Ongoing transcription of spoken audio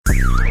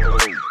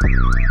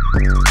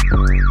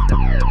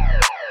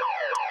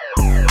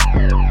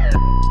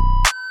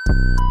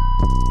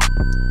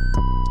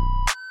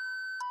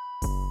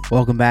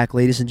Welcome back,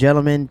 ladies and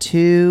gentlemen,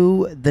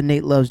 to the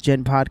Nate Loves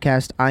Jen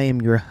podcast. I am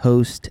your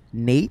host,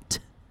 Nate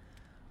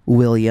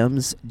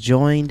Williams,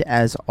 joined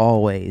as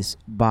always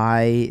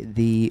by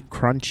the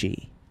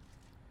Crunchy,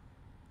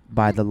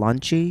 by the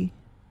Lunchy.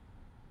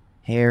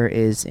 Hair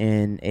is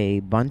in a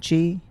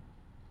bunchy.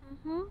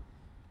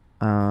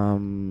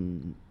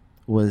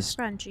 Was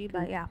crunchy,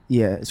 but yeah.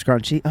 Yeah,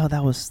 scrunchy. Oh,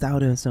 that would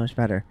have been so much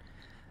better.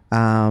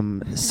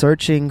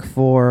 Searching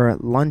for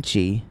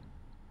Lunchy.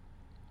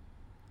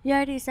 You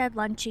already said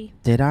lunchy.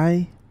 Did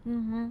I?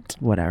 Mm-hmm.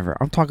 Whatever.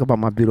 I'm talking about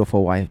my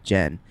beautiful wife,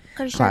 Jen.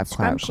 Clap, clap,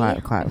 scrumpy.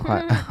 clap, clap,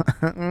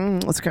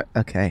 clap. Let's go.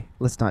 Okay,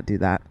 let's not do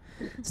that.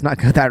 Let's not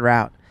go that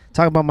route.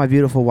 Talk about my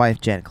beautiful wife,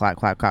 Jen. Clap,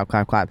 clap, clap,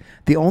 clap, clap.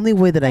 The only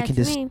way that I can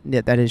That's me.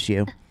 yeah, that is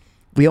you.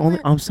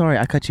 I'm sorry,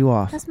 I cut you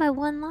off. That's my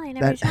one line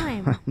every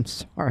time. I'm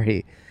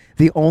sorry.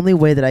 The only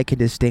way that I can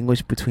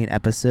distinguish between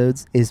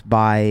episodes is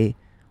by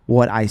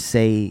what I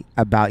say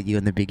about you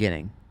in the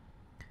beginning.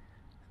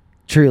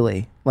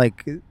 Truly,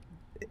 like,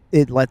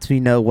 it lets me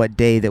know what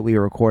day that we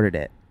recorded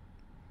it.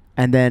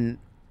 And then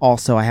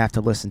also I have to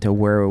listen to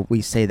where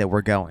we say that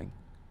we're going.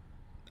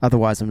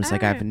 Otherwise, I'm just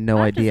like, I have no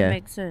idea. That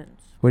doesn't make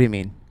sense. What do you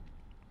mean?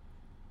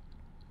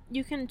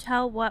 You can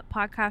tell what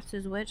podcast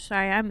is which.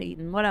 Sorry, I'm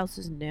eating. What else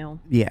is new?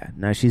 Yeah,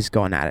 no, she's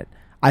going at it.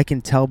 I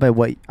can tell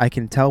what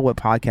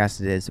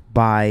podcast it is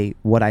by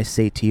what I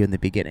say to you in the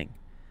beginning.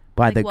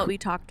 By Like what we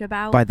talked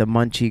about? By the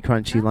munchy,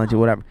 crunchy, lunchy,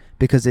 whatever.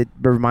 Because it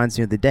reminds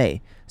me of the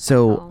day.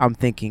 So I'm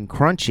thinking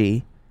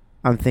crunchy.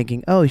 I'm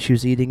thinking, oh, she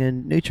was eating a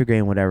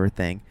Nutri-Grain, whatever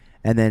thing.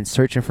 And then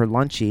searching for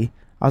lunchy,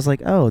 I was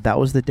like, oh, that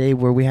was the day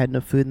where we had no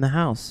food in the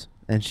house.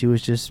 And she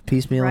was just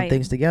piecemealing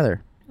things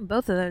together.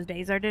 Both of those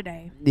days are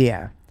today.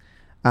 Yeah.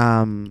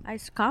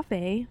 Iced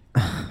coffee.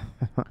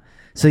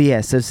 So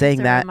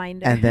saying that,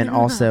 reminder. and then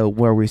also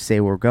where we say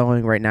we're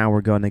going. Right now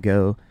we're going to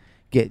go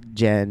get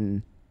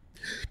Jen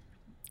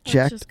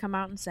checked. Let's just come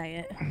out and say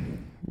it.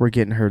 We're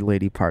getting her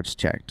lady parts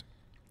checked.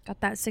 Got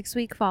that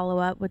 6-week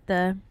follow-up with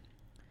the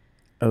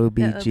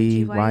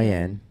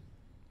OBGYN.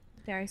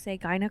 Dare I say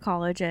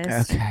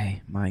gynecologist.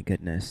 Okay, my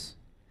goodness.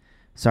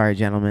 Sorry,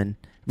 gentlemen.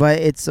 But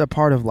it's a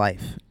part of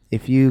life.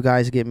 If you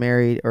guys get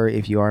married, or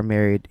if you are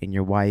married and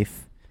your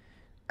wife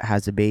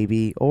has a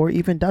baby, or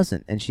even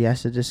doesn't, and she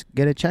has to just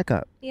get a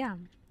checkup. Yeah.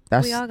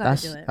 We all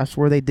gotta do it. That's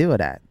where they do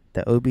it at.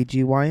 The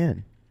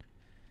OBGYN.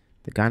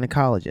 The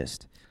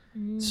gynecologist.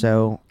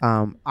 So,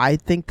 I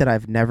think that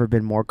I've never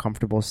been more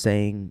comfortable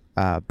saying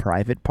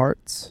private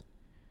parts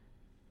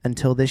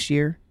until this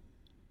year.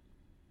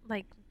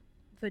 Like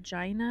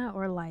vagina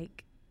or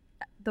like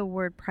the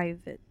word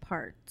private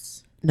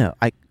parts? No,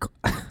 I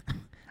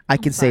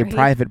can say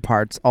private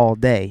parts all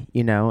day.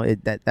 You know,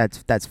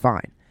 that's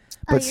fine.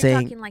 But you're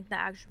saying talking like the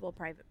actual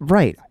private parts.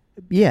 Right.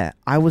 Yeah,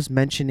 I was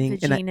mentioning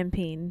Vagine and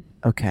peen.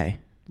 Okay.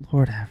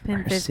 Lord have Pin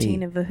mercy.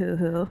 15 of a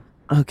hoo-hoo.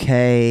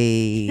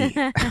 Okay.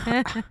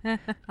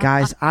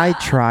 Guys, I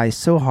try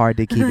so hard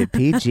to keep it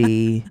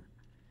PG.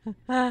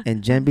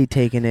 And Jen be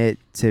taking it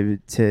to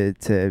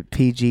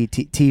PG,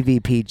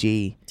 TV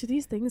PG. Do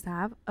these things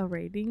have a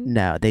rating?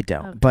 No, they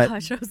don't. Oh, but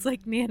gosh, I was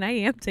like, man, I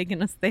am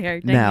taking us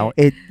there. Dang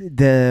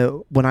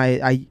no, when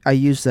I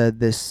use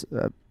this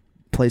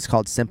place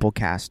called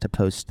Simplecast to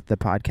post the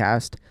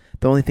podcast,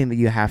 the only thing that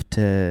you have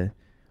to,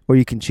 or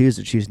you can choose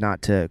or choose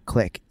not to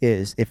click,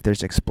 is if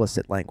there's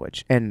explicit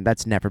language, and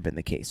that's never been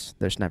the case.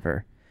 There's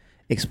never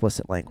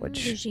explicit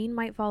language. Vagine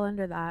might fall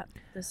under that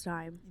this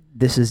time.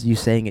 This is you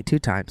saying it 2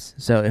 times,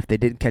 so if they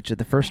didn't catch it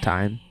the first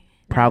time,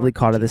 probably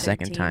caught it the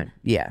second time.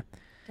 Yeah.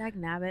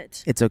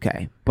 Dagnabbit. It's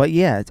okay. But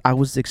yeah, I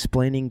was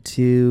explaining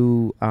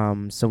to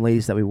some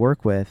ladies that we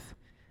work with,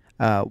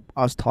 I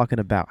was talking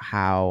about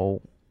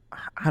how,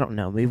 I don't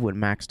know, maybe what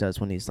Max does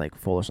when he's like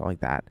full or something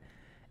like that.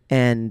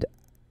 And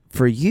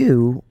for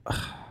you,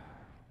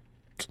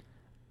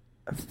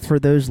 for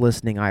those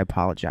listening, I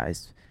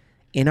apologize.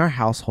 In our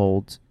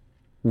household,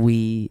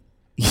 we,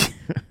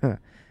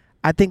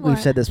 I think we've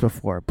said this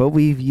before, but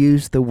we've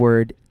used the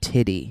word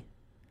titty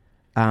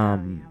Yeah,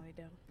 we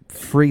do.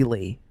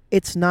 freely.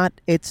 It's not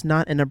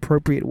an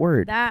appropriate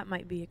word. That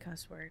might be a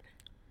cuss word.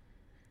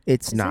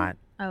 It's not.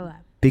 Oh,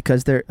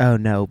 Because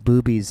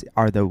boobies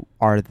are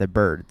the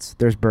birds.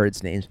 There's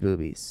birds named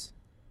boobies.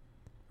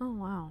 oh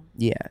wow.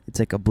 Yeah, it's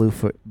like a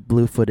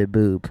blue-footed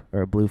boob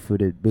or a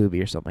blue-footed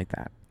boobie or something like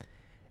that.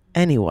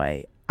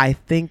 Anyway, I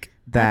think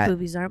that My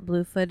boobies aren't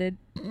blue-footed.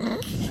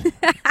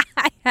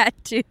 I had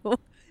to.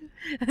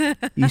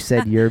 you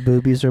said your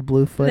boobies are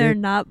blue-footed. They're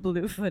not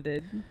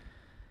blue-footed.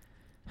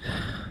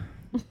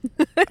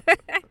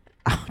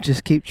 I'll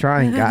just keep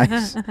trying,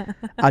 guys.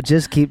 I'll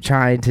just keep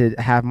trying to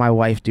have my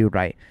wife do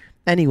right.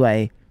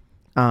 Anyway,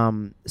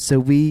 so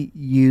we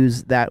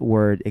use that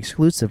word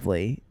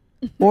exclusively,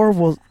 or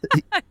we'll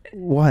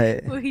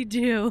what? We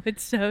do.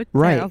 It's so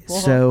Right. terrible.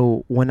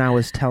 So when I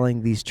was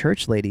telling these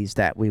church ladies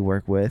that we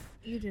work with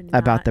You did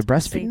about the not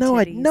breastfeeding, say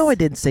no, I titties.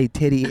 didn't say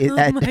titty Oh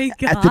at my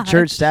the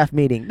church gosh. staff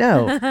meeting.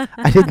 No,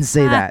 I didn't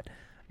say that.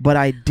 But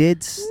I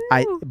did.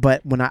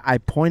 But when I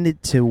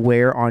pointed to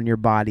where on your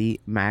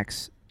body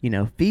Max,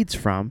 feeds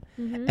from,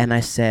 Mhm. and I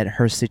said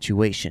her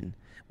situation,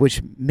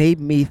 which made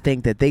me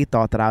think that they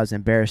thought that I was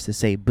embarrassed to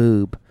say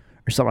boob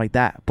or something like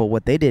that. But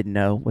what they didn't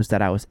know was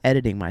that I was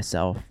editing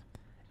myself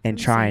and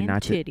I'm trying saying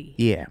not titty.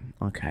 to. Yeah.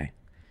 Okay.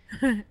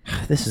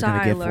 This is gonna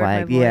Sorry, get lowered my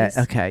flagged. Yeah. voice.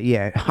 Okay.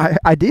 Yeah.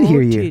 I did hear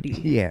Oh, you.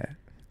 titty. Yeah.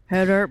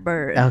 Head hurt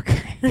bird.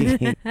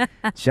 Okay.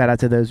 Shout out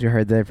to those who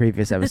heard the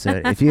previous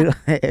episode. If you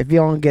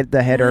don't get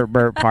the head or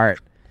burp part,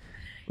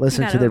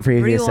 listen to the gotta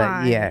previous.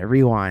 rewind.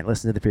 Rewind.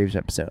 Listen to the previous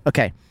episode.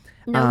 Okay.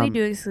 No, we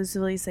do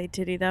exclusively say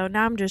titty though.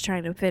 Now I'm just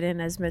trying to fit in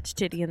as much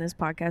titty in this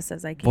podcast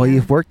as I can. Well,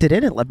 you've worked it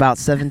in about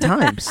 7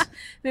 times.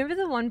 Remember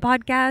the one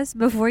podcast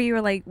before you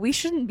were like, we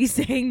shouldn't be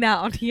saying that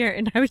on here,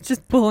 and I was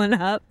just pulling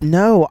up.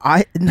 No.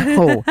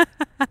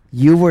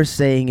 You were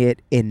saying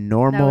it in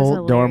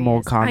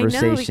normal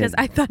conversation. I know, because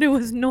I thought it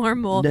was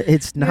normal. No,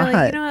 it's You're not.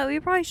 like, you know what? We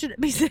probably shouldn't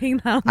be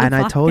saying that on the And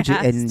podcast. I told you,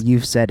 and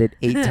you've said it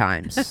 8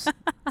 times.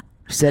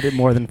 Said it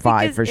more than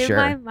 5 because for in sure.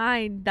 my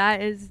mind,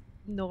 that is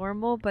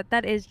normal, but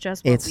that is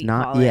just what It's we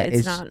not- call yeah, it. It's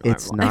it's- not normal.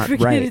 it's not I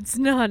forget right. it's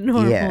not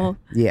normal.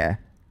 Yeah.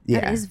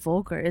 That is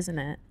vulgar, isn't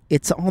it?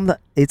 It's on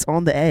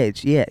the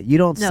edge. Yeah, you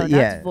don't No, say. that's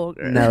Yeah,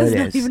 vulgar. no, That's it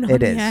not is. even on It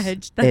the is.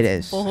 edge. That's It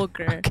is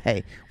vulgar.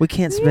 Okay, we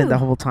can't spend the Ew.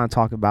 whole time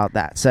talking about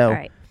that. So All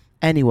right.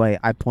 anyway,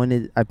 I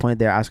pointed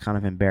there. I was kind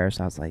of embarrassed.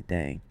 I was like,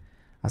 dang.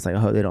 I was like, I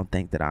hope they don't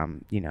think that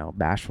I'm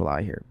bashful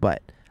out here.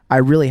 But I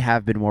really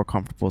have been more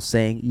comfortable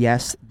saying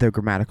yes, the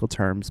grammatical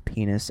terms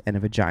penis and a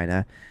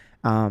vagina.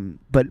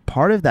 But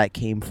part of that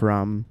came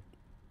from.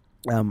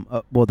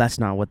 Well, that's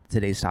not what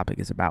today's topic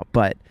is about.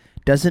 But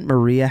doesn't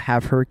Maria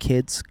have her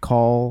kids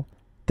call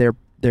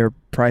their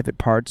private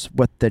parts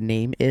what the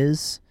name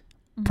is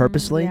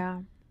purposely? Yeah.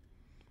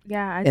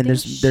 I And think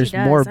there's she does.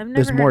 more- I've never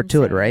there's heard more him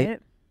to it, say right?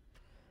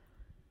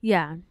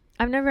 Yeah,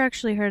 I've never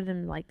actually heard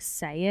them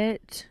say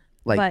it,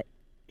 Like- but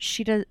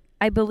she does.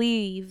 I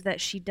believe that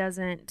she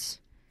doesn't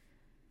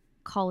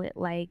call it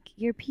like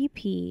your pee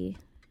pee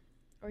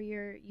or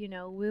your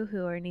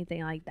woohoo or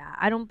anything like that.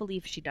 I don't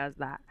believe she does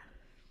that.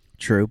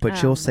 True, but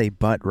she'll Um, say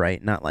butt,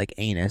 right? Not like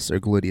anus or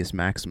gluteus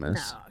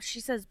maximus. No, she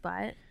says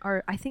butt,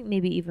 or I think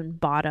maybe even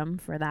bottom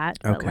for that.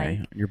 But Okay,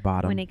 like, your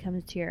bottom. when it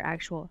comes to your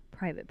actual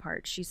private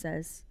parts, she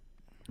says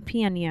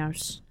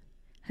pianos.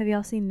 Have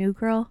y'all seen New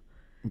Girl?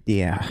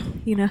 Yeah.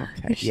 You know,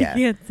 Okay, she yeah.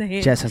 can't say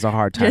it. Jess has a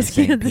hard time Jess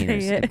saying can't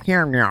penis. say it.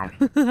 Piano.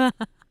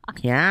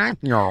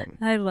 Piano.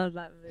 I love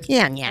that movie.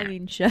 Piano. I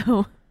mean,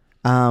 show.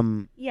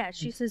 Um. Yeah,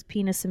 she says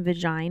penis and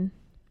vagina.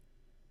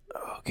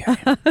 Okay.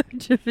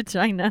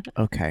 Vagina.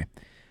 Okay.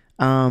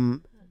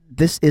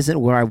 This isn't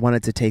where I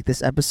wanted to take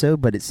this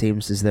episode, but it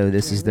seems as though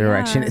this is the Here we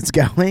direction are. it's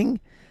going.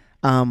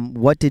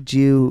 What did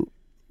you?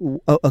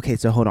 Oh, okay,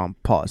 so hold on,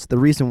 pause. The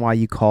reason why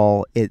you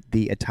call it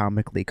the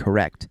atomically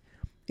correct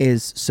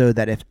is so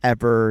that if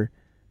ever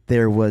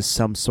there was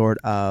some sort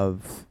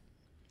of,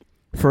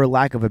 for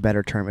lack of a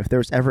better term, if there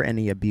was ever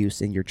any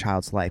abuse in your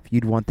child's life,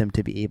 you'd want them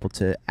to be able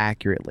to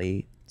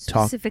accurately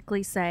talk.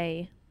 Specifically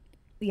say,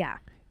 yeah.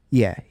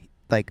 Yeah,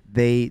 like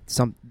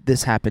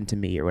this happened to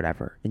me or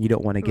whatever, and you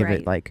don't want to give it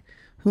Right. like,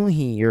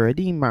 hoo-hee, you're a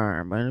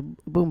D-marm,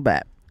 boom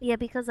bap. Yeah,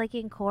 because like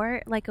in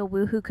court, like a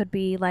woohoo could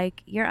be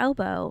like your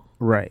elbow,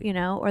 Right.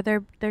 or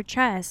their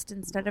chest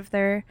instead of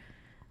their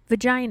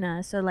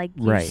vagina. So like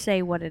you Right.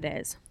 say what it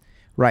is.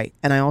 Right.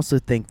 And I also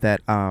think that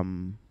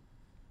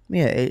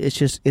it's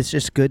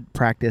just good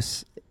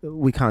practice.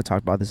 We kind of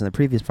talked about this in the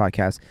previous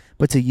podcast,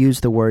 but to use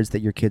the words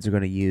that your kids are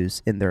going to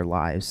use in their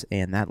lives,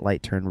 and that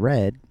light turned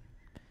red.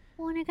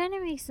 Well, and it kind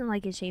of makes them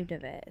like ashamed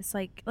of it. It's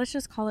like, let's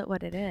just call it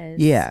what it is.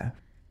 Yeah.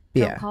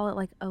 Don't Yeah. call it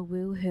like a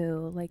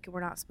woohoo. Like we're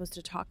not supposed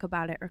to talk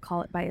about it or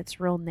call it by its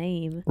real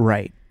name.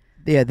 Right.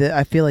 Yeah,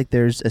 I feel like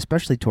there's,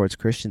 especially towards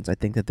Christians, I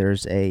think that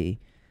there's a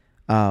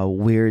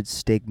weird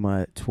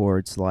stigma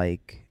towards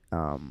like,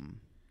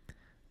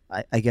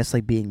 I guess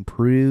like being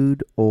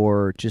prude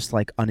or just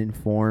like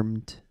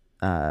uninformed,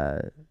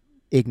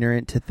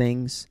 ignorant to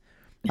things.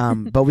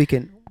 But we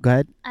can go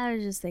ahead. I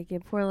was just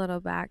thinking, poor little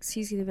Bax.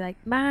 He's gonna be like,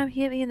 "Mom,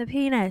 hit me in the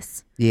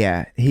penis."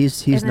 Yeah,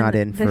 he's And then not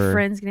in the for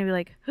friend's gonna be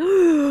like,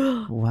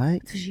 "Did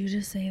what? you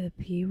just say the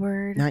p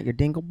word?" Not your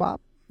dingle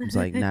bop? I was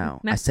like,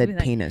 no. I Not said be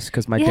like, penis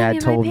because my "You dad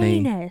hit me in told my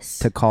me penis."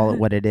 to call it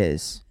what it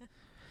is.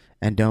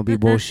 And don't be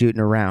bullshitting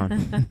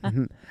around.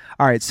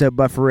 All right, so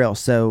but for real,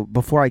 so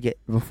before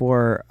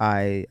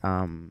I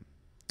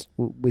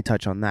we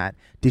touch on that,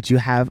 did you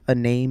have a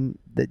name?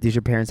 Did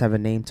your parents have a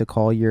name to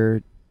call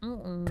your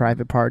Mm-mm.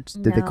 private parts?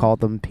 Did they No. call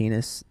them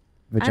penis,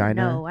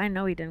 vagina? I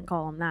know he didn't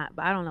call him that,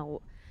 but I don't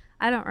know.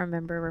 I don't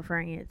remember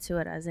referring to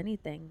it as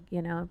anything,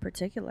 in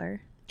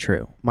particular.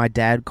 True. My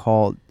dad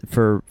called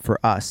for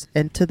us,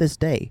 and to this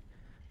day,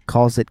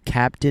 calls it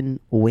Captain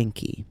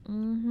Winky.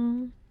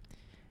 Mm-hmm.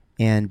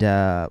 And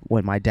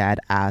when my dad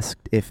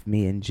asked if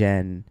me and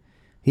Jen,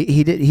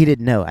 he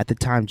didn't know at the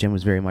time. Jen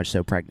was very much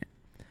so pregnant.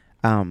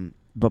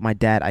 But my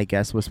dad, I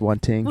guess, was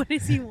wanting. What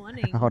is he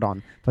wanting? Hold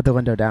on, put the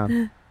window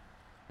down.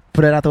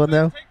 Put it out the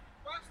window.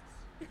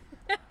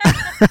 We're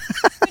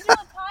doing a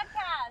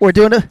podcast. We're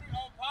doing a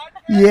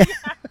yeah.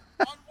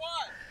 On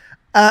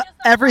what?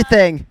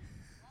 Everything.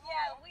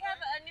 Yeah, we have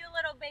a new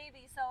little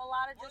baby, so a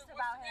lot of just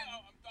about him.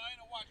 I'm dying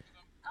to watch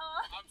because Oh.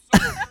 I'm so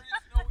curious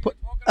to know what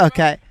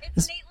Okay.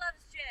 It's Nate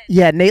loves Jen.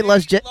 Yeah, Nate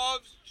loves Jen.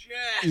 Loves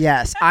Jen.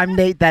 Yes, I'm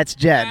Nate. That's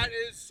Jen. That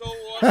is so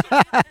awesome.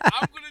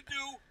 I'm gonna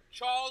do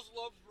Charles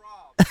loves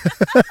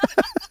Rob.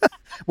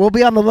 We'll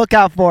be on the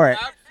lookout for it.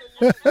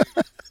 Absolutely.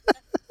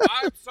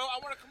 I want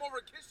to come over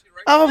and kiss you,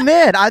 right? Oh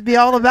man, I'd be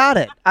all about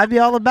it. I'd be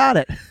all about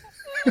it.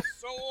 That's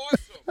so awesome.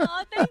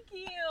 Oh, thank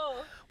you.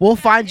 We'll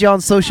find you on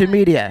social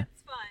media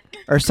It's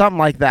fun. or something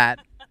like that.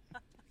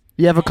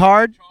 You have a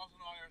card? Charles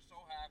and I are so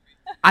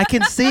happy. I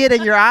can see it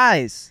in your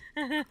eyes.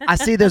 I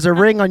see there's a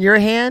ring on your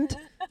hand.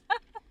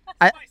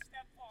 My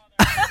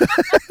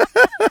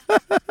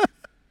stepfather.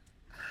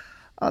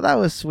 Oh, that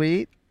was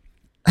sweet.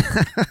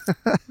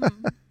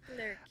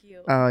 They're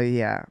cute. Oh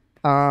yeah.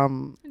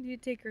 You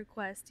take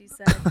requests, you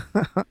said.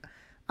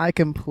 I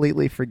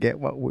completely forget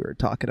what we were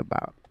talking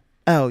about.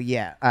 Oh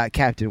yeah,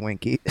 Captain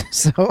Winky.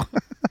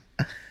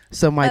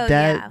 So my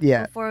dad,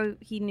 yeah. Before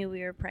he knew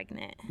we were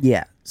pregnant.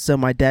 Yeah. So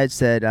my dad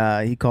said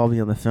he called me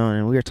on the phone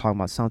and we were talking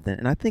about something,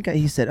 and I think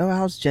he said, "Oh,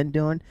 how's Jen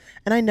doing?"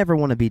 And I never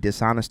want to be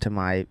dishonest to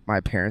my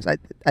parents.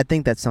 I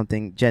think that's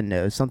something Jen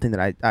knows. Something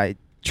that I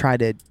try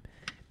to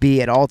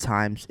be at all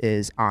times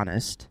is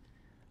honest.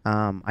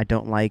 I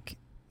don't like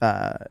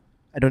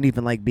I don't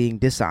even like being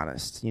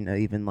dishonest. You know,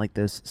 even like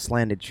those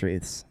slanted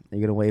truths. Are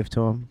you gonna wave to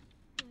them?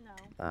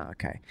 No.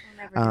 Okay. I'll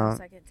never do a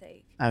second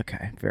take.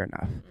 Okay. Fair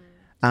enough.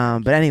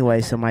 But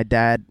anyway, so my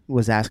dad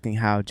was asking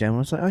how Jen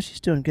was. Like, oh, she's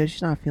doing good.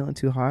 She's not feeling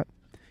too hot.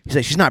 He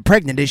said, she's not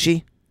pregnant, is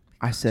she?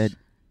 I said,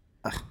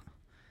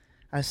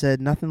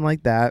 nothing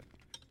like that.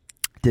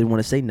 Didn't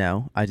want to say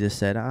no. I just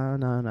said, oh,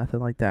 no, nothing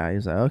like that. He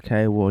was like,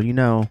 okay, well, you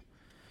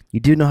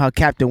do know how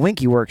Captain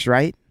Winky works,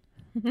 right?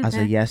 I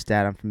said, yes,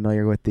 Dad. I'm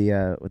familiar with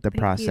the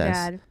process. You,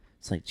 Dad.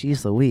 It's like,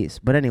 geez Louise.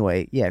 But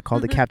anyway, yeah,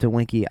 called the Captain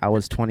Winky. I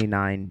was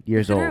 29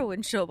 years Look at our old.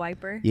 windshield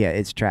wiper. Yeah,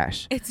 it's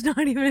trash. It's not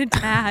even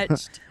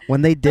attached.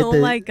 When they did Oh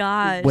my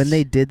gosh. when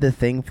they did the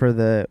thing for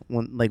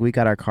when we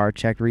got our car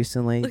checked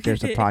recently, Look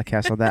there's at a it.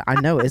 podcast on that.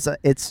 I know it's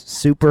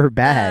super The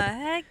bad.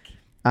 heck?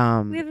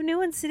 Um, We have a new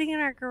one sitting in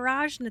our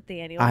garage,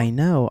 Nathaniel. I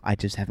know. I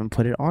just haven't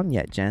put it on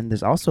yet, Jen.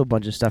 There's also a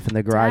bunch of stuff in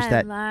the garage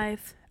Dad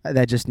life.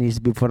 that just needs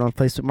to be put on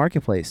Facebook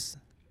Marketplace.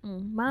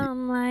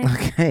 Mom life.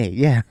 Okay,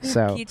 yeah.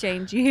 So Key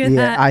change. You hear yeah,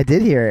 that? I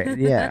did hear it.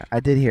 Yeah,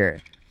 I did hear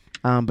it.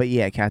 But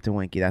yeah, Captain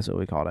Winky. That's what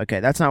we called it. Okay,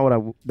 that's not what I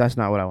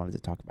wanted to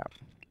talk about.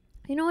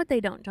 You know what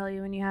they don't tell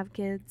you when you have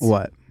kids?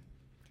 What?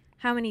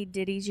 How many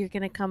ditties you're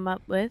gonna come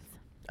up with?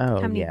 Oh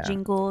How many yeah.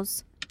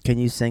 jingles? Can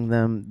you sing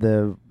them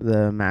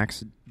the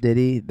Max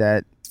ditty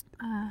that?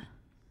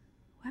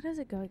 How does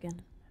it go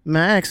again?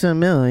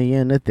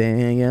 Maximilian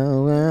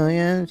Nathaniel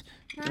Williams.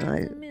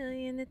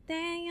 Maximilian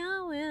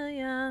Nathaniel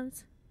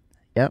Williams.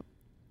 Yep.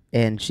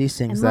 And she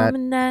sings And that. Mom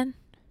and Dad.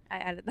 I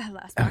added that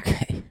last one.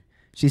 Okay.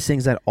 She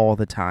sings that all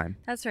the time.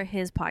 That's for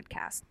his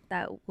podcast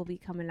that will be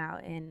coming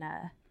out in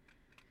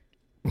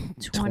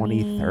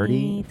 20,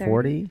 30,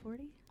 40?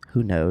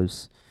 Who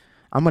knows?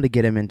 I'm going to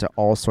get him into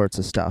all sorts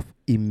of stuff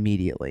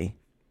immediately.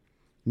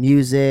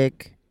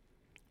 Music,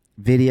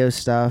 video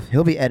stuff.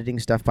 He'll be editing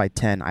stuff by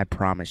 10, I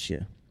promise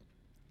you.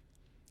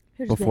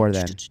 Before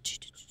then.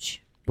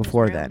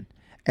 Before then.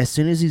 As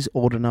soon as he's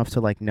old enough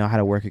to like know how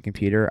to work a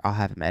computer, I'll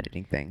have him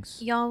editing things.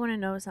 Y'all want to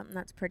know something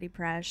that's pretty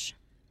fresh?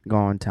 Go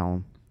on, tell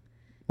him.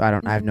 I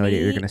have no idea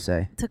what you're going to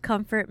say. To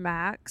comfort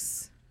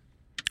Max,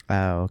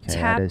 Oh, okay.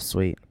 Tap- That is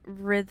sweet.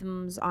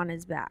 rhythms on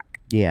his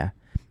back. Yeah.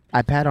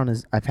 I pat on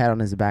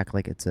his back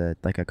like it's a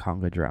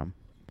conga drum.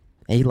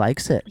 And he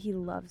likes it. He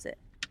loves it.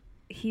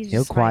 He's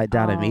He'll just quiet like,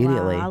 down "Oh,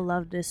 immediately." Wow, I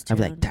love this I'll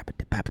tune. be like tap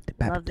it, tap it,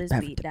 tap Love it, this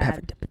tap beat, it, tap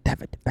it,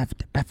 tap it, tap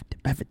it, tap it,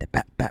 tap it,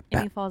 tap it,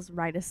 and he tap. falls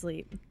right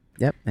asleep.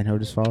 Yep, and he'll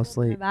just fall In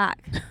asleep. the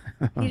back.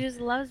 He just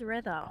loves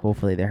rhythm.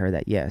 Hopefully they heard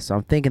that. Yeah, so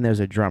I'm thinking there's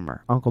a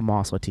drummer. Uncle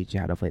Moss will teach you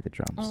how to play the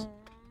drums.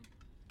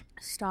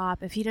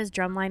 Stop. If he does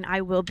drumline,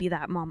 I will be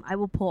that mom. I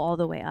will pull all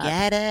the way up.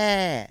 Get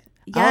it?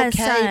 Yes,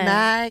 okay, son.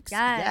 Max.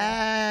 Yes.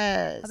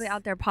 Yes. I'll be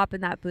out there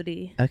popping that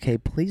booty. Okay,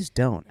 please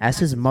don't. Ask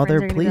his Max's mother,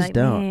 friends are gonna be please like,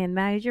 don't. Man,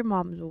 Max, your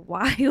mom's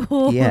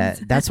wild. Yeah,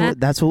 that's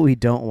what we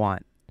don't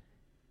want.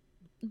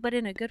 But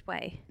in a good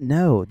way.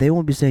 No, they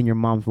won't be saying your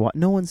mom's wild.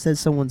 No one says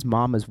someone's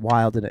mom is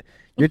wild in it.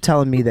 You're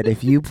telling me that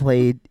if you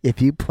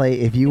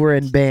were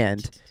in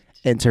band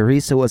and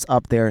Teresa was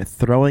up there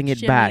throwing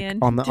it back Shimmying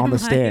on to the my-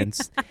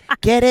 stands.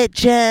 Get it,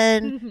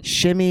 Jen?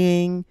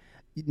 Shimmying,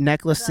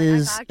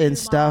 necklaces Like, I got you, and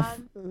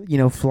stuff,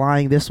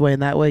 flying this way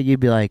and that way. You'd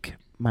be like,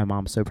 my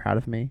mom's so proud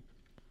of me.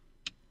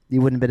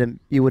 You wouldn't have been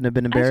I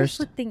just embarrassed?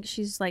 would think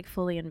she's like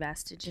fully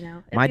invested, you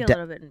know? I'd My be a da-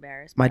 little bit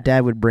embarrassed. My but-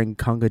 dad would bring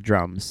conga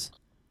drums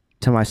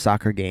to my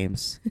soccer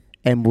games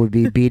and would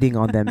be beating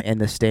on them in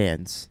the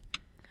stands.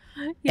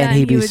 Yeah, And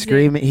he'd be would say,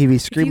 screaming. He'd be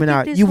screaming get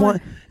out, this "You one-"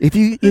 want? If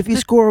you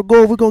score a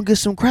goal, we're gonna get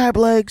some crab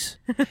legs.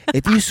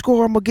 If you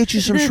score, I'm gonna get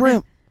you some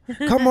shrimp.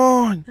 Come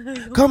on,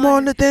 come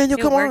on, Nathaniel,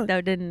 It come worked on." though,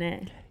 didn't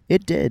it?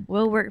 It did.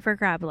 We'll work for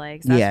crab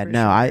legs. That's Yeah, for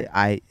no,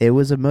 sure. it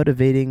was a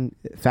motivating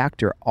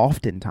factor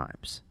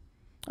oftentimes.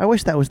 I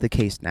wish that was the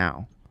case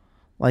now.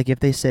 Like if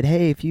they said,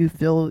 "Hey, if you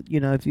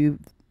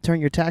turn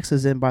your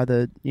taxes in by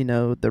the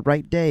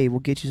right day, we'll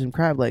get you some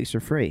crab legs for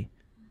free."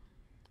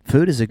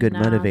 Food is a good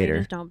No, they motivator.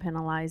 just don't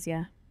penalize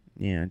you.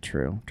 Yeah,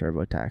 true.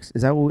 TurboTax.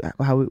 Is that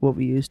what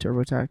we use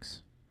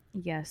TurboTax?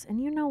 Yes,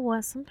 and you know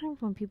what?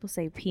 Sometimes when people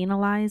say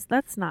penalize,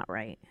 that's not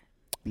right.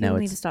 No, People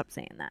need it's to stop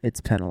saying that.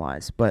 it's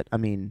penalized. But I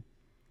mean,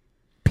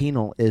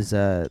 penal is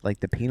like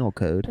the penal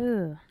code.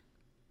 Ugh.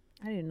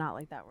 I do not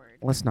like that word.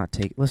 Let's not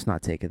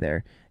take it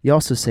there. You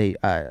also say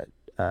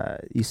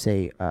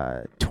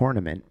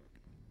tournament.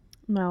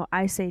 No,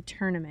 I say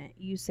tournament.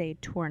 You say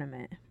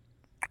tournament.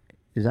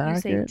 Is that You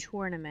accurate? say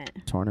tournament.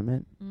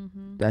 Tournament.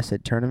 Mm-hmm. I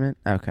said tournament.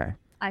 Okay.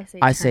 I say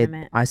I say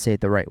tournament.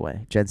 it the right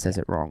way. Jen says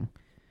it wrong.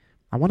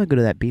 I want to go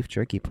to that beef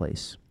jerky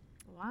place.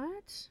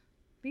 What?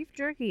 Beef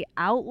jerky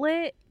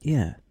outlet?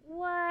 Yeah.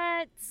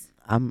 What?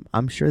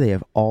 I'm sure they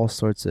have all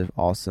sorts of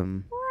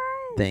awesome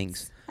What?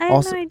 things. I had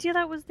Also- no idea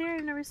that was there.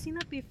 I've never seen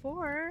that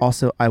before.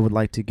 Also, I would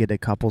like to get a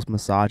couples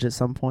massage at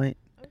some point.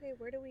 Okay,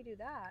 where do we do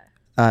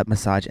that?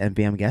 Massage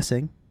envy, I'm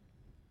guessing.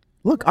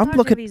 Look, Massage I'm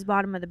looking. Envy's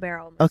bottom of the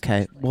barrel. Okay,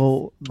 massage place.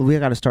 well, we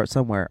got to start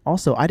somewhere.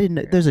 Also, I didn't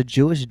know there's a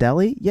Jewish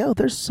deli. Yo,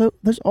 there's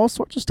all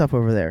sorts of stuff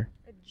over there.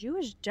 A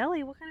Jewish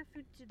deli? What kind of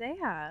food do they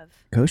have?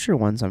 Kosher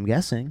ones, I'm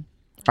guessing.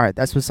 All right,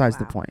 that's besides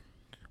the Wow. point.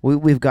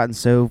 We've gotten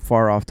so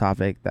far off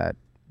topic that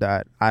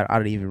I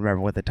don't even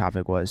remember what the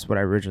topic was. What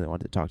I originally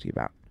wanted to talk to you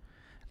about.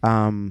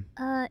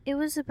 It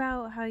was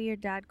about how your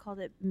dad called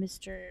it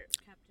Mr.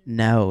 Captain.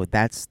 No,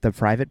 that's the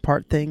private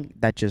part thing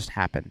that just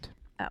happened.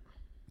 Oh.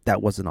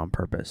 That wasn't on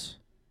purpose.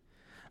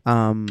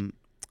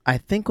 I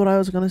think what I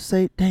was gonna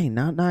say. Dang,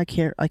 now I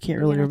can't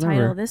really Title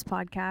remember. this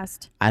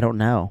podcast. I don't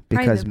know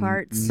because Private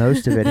parts.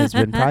 most of it has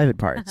been private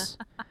parts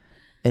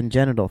and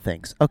genital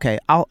things. Okay,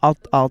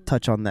 I'll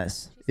touch on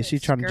this. Is she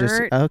trying to just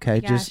skirt. okay?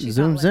 Yeah, just she's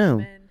zoom not letting zoom.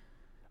 them in.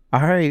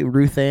 All right,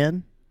 Ruth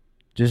Ann,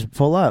 just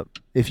pull up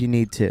if you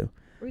need to.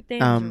 Ruth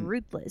Ann's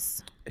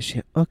ruthless.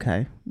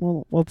 Okay,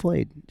 well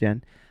played,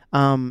 Jen.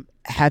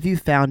 Have you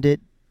found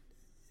it?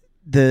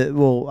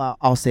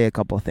 I'll say a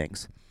couple of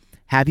things.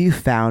 Have you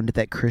found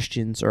that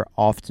Christians are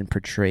often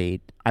portrayed?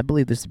 I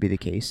believe this to be the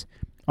case.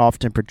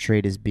 Often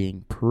portrayed as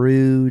being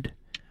prude,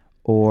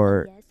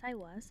 or Yes, I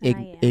was. And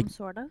I am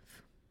sort of.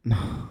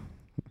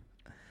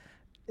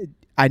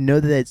 I know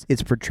that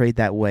it's portrayed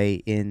that way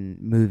in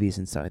movies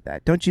and stuff like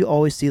that. Don't you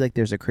always see like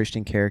there's a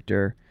Christian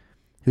character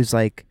who's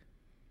like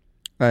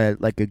a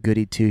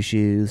goody two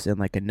shoes and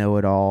like a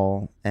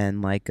know-it-all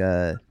and like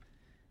a,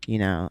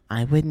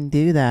 I wouldn't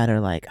do that, or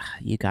like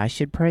you guys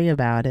should pray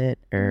about it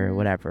or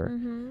whatever.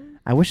 Mm-hmm.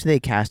 I wish they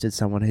casted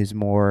someone who's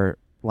more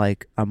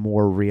like a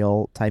more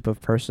real type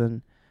of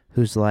person,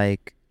 who's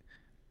like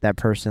that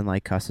person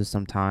like cusses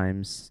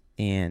sometimes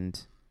and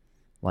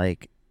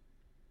like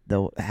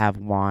they'll have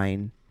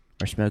wine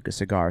or smoke a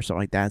cigar or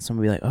something like that. And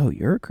someone will be like, "Oh,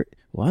 you're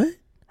what?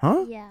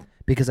 Huh?" Yeah.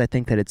 Because I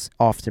think that it's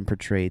often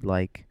portrayed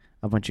like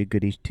a bunch of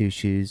goody two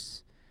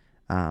shoes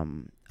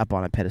up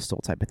on a pedestal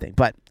type of thing.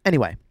 But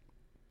anyway,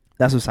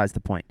 that's besides the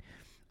point.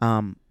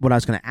 What I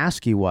was going to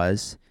ask you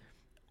was,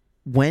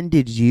 when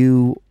did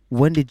you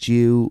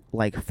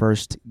like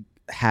first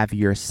have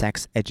your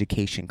sex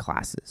education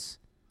classes?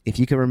 If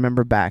you can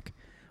remember back,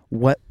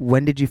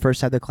 when did you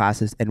first have the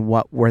classes and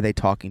what were they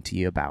talking to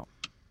you about?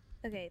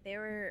 Okay, they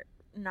were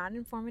not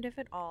informative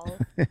at all.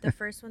 The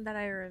first one that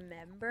I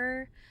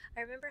remember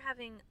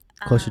having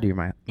Closer to your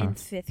mic. in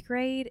 5th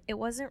grade. It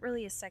wasn't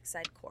really a sex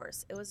ed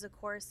course. It was a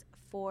course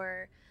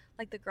for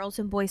like the girls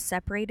and boys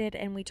separated,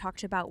 and we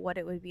talked about what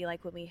it would be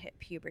like when we hit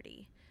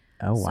puberty.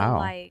 Oh So, wow!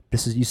 like,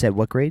 You said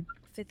what grade?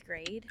 5th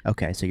grade.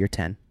 Okay, so you're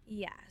 10.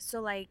 Yeah. So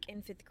like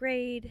in 5th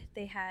grade,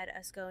 they had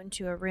us go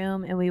into a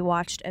room and we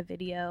watched a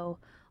video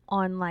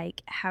on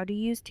like how to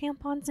use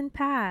tampons and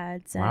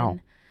pads Wow. and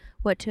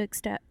what to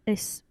expect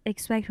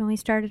when we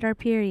started our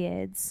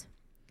periods.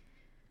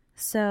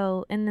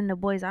 So, and then the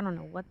boys, I don't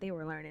know what they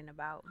were learning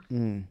about.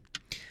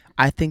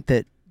 I think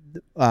that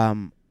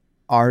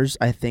ours,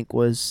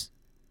 was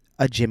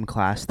a gym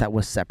class that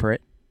was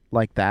separate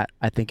like that.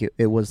 I think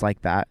it was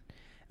like that.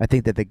 I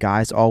think that the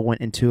guys all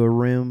went into a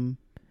room.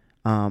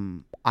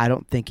 I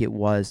don't think it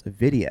was a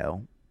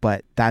video,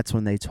 but that's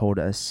when they told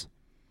us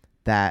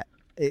that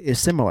it's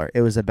similar.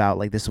 It was about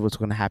like, this is what's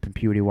going to happen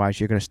puberty-wise.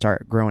 You're going to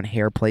start growing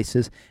hair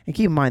places. And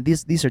keep in mind,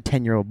 these are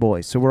 10-year-old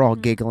boys, so we're all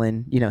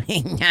giggling, He's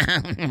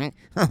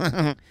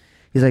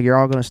like, you're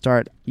all going to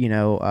start,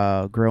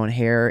 growing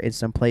hair in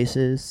some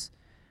places.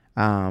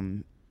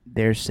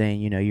 They're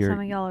saying, you're... Some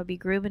of y'all will be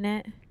grooving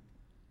it.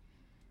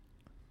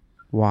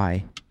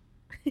 Why?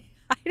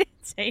 I didn't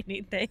say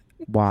anything.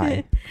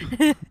 Why?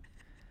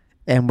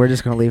 And we're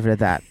just going to leave it at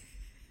that.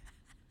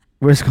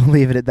 We're just going to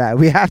leave it at that.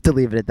 We have to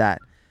leave it at that.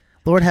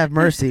 Lord have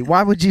mercy.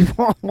 Why would you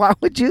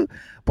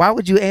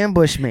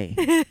ambush me?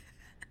 Pun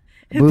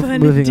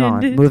Moving on.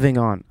 intended. Moving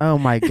on. Oh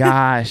my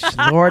gosh.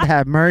 Lord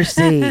have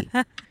mercy.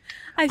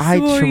 I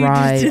swore you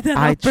just did that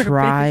on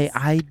purpose.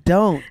 I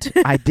don't.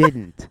 I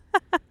didn't.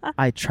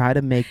 I try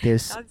to make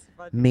this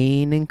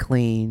mean and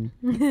clean,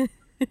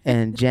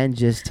 and Jen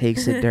just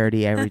takes it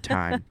dirty every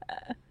time.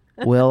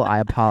 Will, I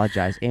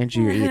apologize.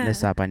 Andrew, you're eating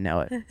this up. I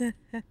know it.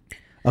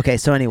 Okay,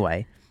 so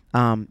anyway,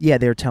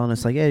 they were telling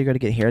us like, yeah, you're going to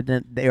get hair.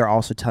 Then they are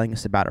also telling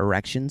us about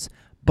erections,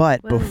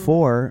 But Whoa.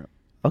 before,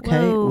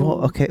 okay, Whoa.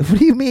 well, okay. What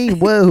do you mean?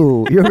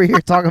 Whoa, you're over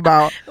here talking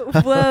about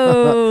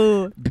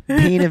Whoa.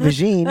 being a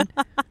vagine.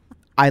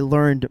 I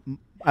learned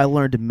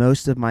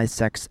most of my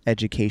sex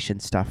education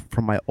stuff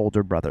from my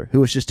older brother, who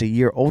was just a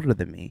year older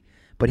than me.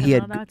 But he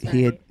Oh, had that's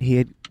he had right. he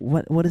had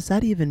what does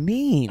that even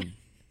mean?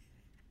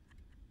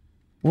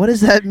 What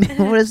does that mean?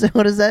 What does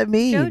that Joe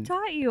mean?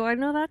 taught you. I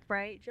know that's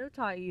right. Joe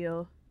taught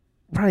you.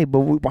 Right,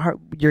 but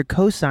you're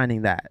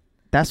co-signing that.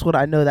 That's what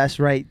I know. That's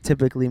right.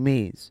 Typically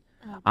means.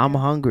 I'm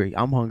hungry.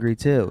 I'm hungry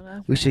too. Oh,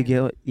 that's We should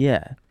right. get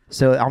yeah.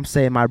 So I'm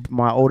saying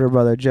my older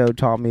brother Joe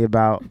taught me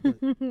about.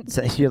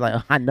 So you're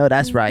like, I know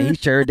that's right. He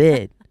sure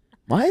did.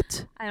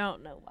 What? I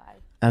don't know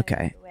why. Okay.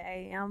 That's the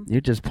way I am.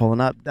 You're just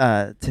pulling up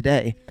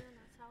today. Yeah,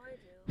 that's how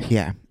I do.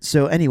 Yeah.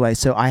 So anyway,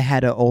 so I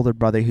had an older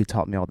brother who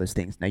taught me all those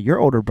things. Now your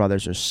older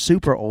brothers are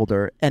super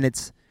older,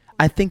 and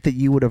I think that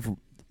you would have,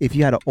 if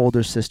you had an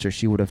older sister,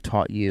 she would have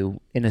taught you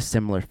in a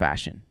similar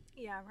fashion.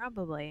 Yeah,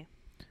 probably.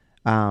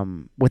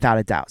 Without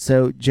a doubt.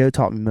 So Joe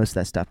taught me most of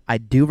that stuff. I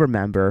do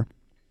remember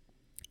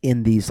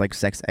in these like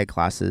sex ed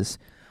classes,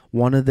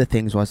 one of the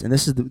things was, and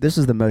this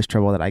is the most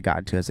trouble that I got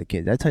into as a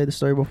kid. Did I tell you the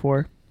story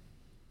before?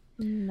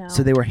 No.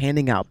 So they were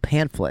handing out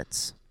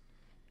pamphlets,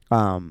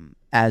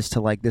 as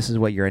to like this is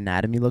what your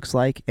anatomy looks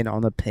like, and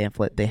on the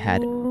pamphlet they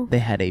had Ooh.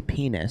 a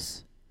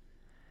penis,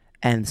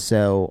 and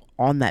so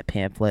on that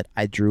pamphlet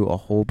I drew a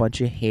whole bunch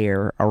of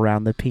hair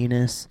around the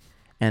penis,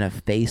 and a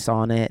face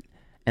on it,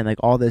 and like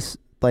all this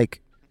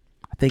like.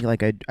 I think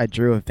like I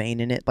drew a vein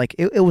in it. Like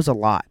it was a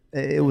lot.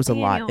 It was a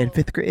lot. In Daniel.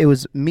 5th grade, it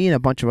was me and a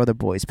bunch of other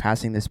boys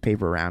passing this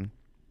paper around.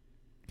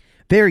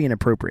 Very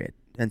inappropriate.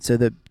 And so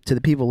to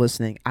the people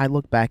listening, I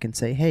look back and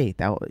say, hey,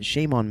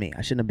 shame on me.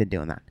 I shouldn't have been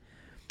doing that.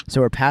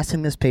 So we're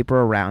passing this paper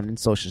around in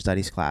social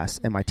studies class,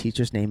 and my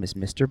teacher's name is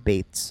Mr.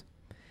 Bates.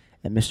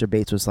 And Mr.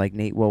 Bates was like,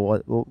 Nate,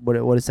 well,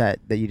 what is that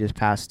you just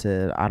passed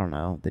to, I don't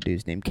know, the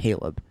dude's name,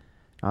 Caleb.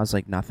 I was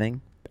like,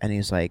 nothing. And he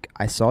was like,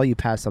 I saw you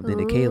pass something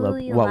to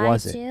Caleb. What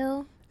was it?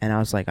 And I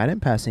was like, I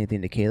didn't pass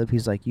anything to Caleb.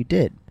 He's like, you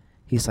did.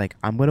 He's like,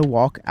 I'm going to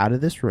walk out of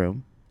this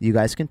room. You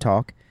guys can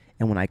talk.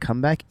 And when I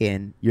come back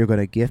in, you're going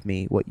to give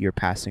me what you're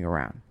passing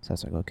around. So I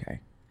was like, okay.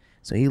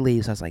 So he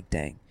leaves. I was like,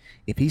 dang.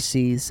 If he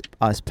sees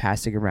us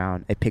passing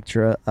around a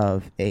picture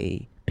of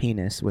a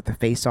penis with a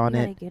face on You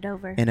it gotta get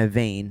over. and a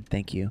vein,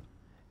 thank you,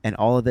 and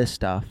all of this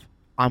stuff,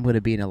 I'm going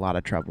to be in a lot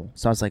of trouble.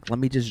 So I was like, let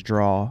me just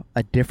draw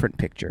a different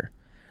picture.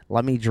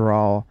 Let me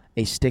draw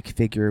a stick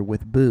figure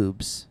with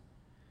boobs.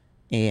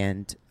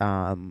 And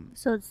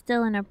So it's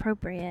still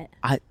inappropriate.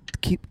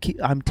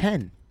 I'm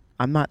 10.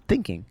 I'm not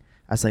thinking.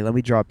 I was like, let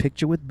me draw a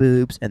picture with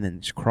boobs and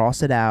then just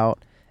cross it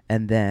out,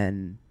 and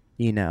then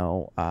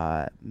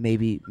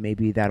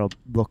maybe that'll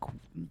look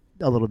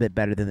a little bit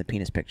better than the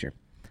penis picture.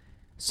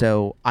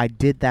 So I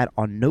did that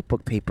on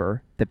notebook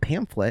paper. The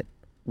pamphlet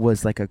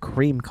was like a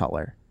cream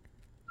color.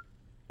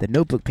 The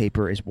notebook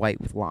paper is white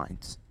with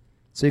lines.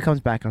 So he comes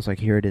back and I was like,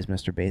 here it is,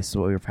 Mr. Bates. This is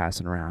what we were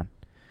passing around.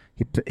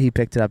 He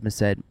picked it up and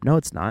said, no,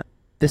 it's not.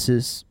 This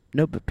is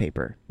notebook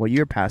paper. What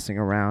you're passing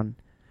around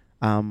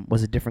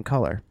was a different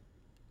color.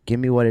 Give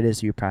me what it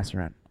is you're passing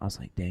around. I was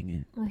like, dang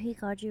it. Well, he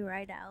called you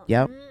right out.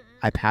 Yep.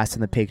 I passed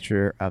in the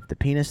picture of the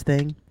penis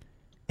thing,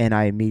 and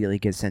I immediately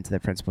get sent to the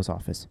principal's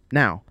office.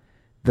 Now,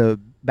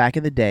 back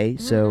in the day,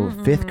 so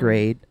 5th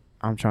grade,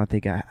 I'm trying to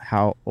think of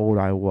how old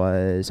I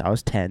was. I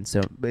was 10, so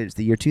it was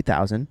the year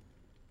 2000.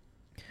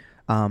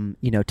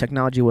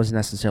 Technology wasn't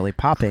necessarily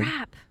popping.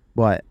 Crap.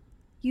 What?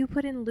 You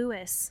put in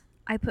Lewis.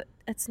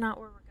 That's not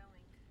where we're going.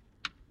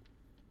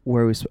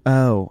 Where was?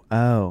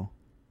 Oh.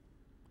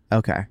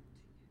 Okay.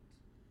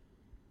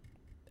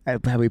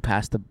 Have we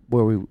passed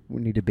where we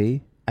need to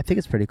be? I think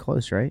it's pretty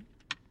close, right?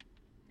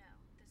 No,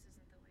 this isn't the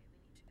way we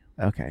need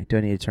to go. Okay. Do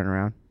I need to turn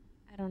around?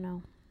 I don't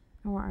know.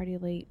 We're already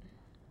late.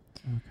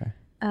 Okay.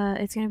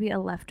 It's gonna be a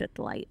left at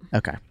the light.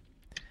 Okay.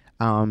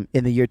 In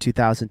the year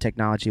 2000,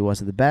 technology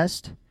wasn't the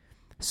best.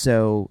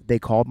 So they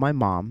called my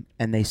mom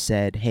and they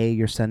said, hey,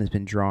 your son has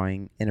been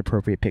drawing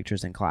inappropriate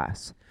pictures in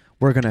class.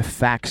 We're going to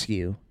fax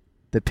you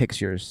the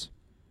pictures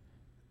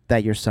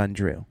that your son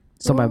drew.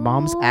 So my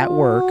mom's at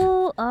work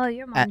Oh,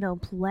 your mom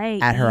don't play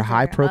at her either.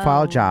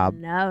 high-profile Oh, job,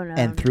 No.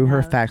 and through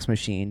her no. fax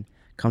machine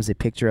comes a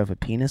picture of a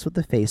penis with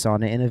a face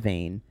on it and a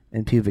vein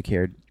and pubic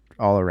hair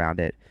all around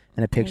it,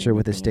 and a picture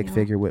with a stick Daniel.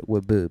 figure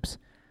with boobs.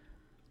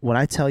 When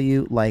I tell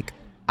you, like,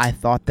 I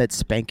thought that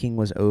spanking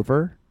was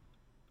over,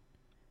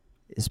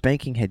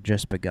 spanking had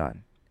just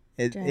begun.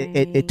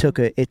 It took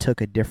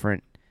a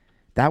different.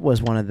 That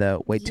was one of the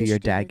wait till You your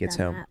should dad have gets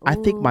done home. that. I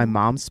think my Ooh.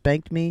 mom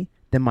spanked me.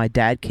 Then my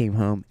dad came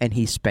home and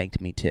he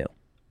spanked me too.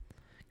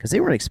 Because they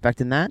weren't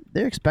expecting that.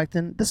 They're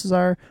expecting this is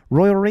our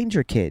Royal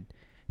Ranger kid.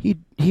 He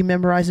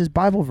memorizes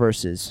Bible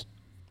verses,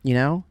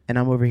 and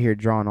I'm over here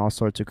drawing all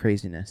sorts of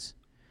craziness.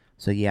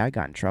 So yeah, I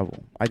got in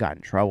trouble.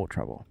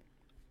 Trouble.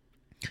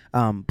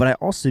 But I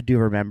also do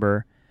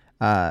remember,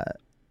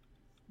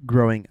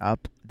 growing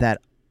up that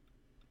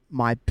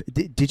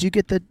did you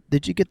get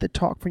the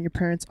talk from your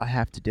parents? I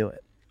have to do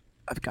it.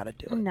 I've got to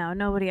do it. No,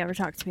 nobody ever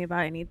talked to me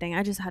about anything.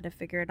 I just had to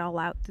figure it all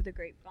out through the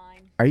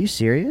grapevine. Are you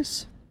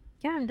serious?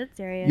 Yeah, I'm dead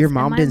serious. Your And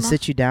mom my didn't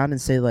sit you down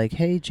and say like,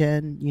 "Hey,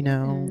 Jen, you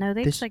know." No,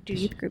 they this- expect your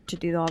youth group to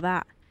do all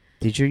that.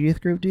 Did your youth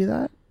group do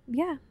that?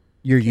 Yeah.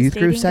 Your Kiss youth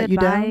group dating sat you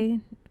down? goodbye.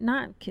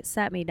 Not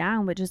sat me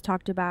down, but just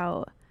talked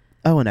about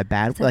Oh, in a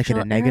bad, like in a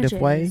sexual negative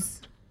way?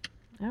 urges.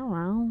 I don't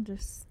know.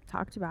 Just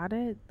talked about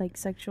it. Like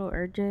sexual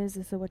urges.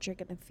 This is what you're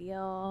going to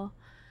feel.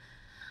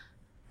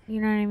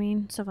 You know what I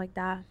mean? Stuff like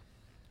that.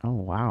 Oh,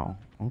 wow.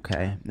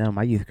 Okay. No,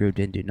 my youth group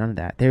didn't do none of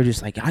that. They were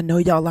just like, I know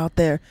y'all out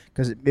there.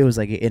 Because it was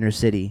like an inner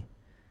city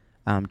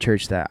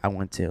church that I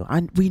went to.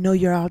 We know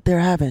you're out there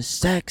having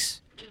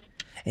sex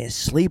and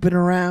sleeping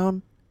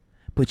around,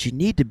 but you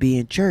need to be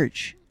in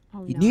church.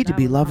 Oh, You no, need to that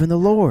be was loving the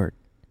awful. Lord.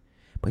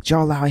 But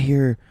y'all out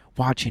here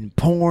watching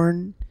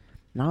porn.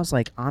 And I was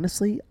like,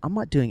 honestly, I'm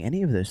not doing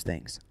any of those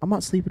things. I'm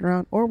not sleeping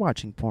around or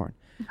watching porn.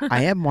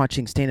 I am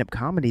watching stand-up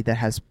comedy that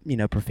has,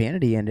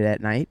 profanity in it at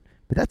night,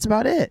 but that's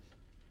about it.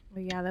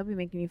 Well, yeah, they'll be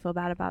making me feel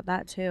bad about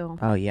that too.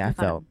 Oh yeah, I'm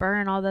gonna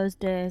burn all those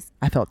discs,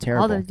 I felt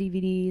terrible. all those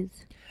DVDs.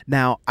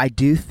 Now, I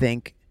do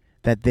think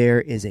that there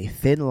is a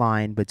thin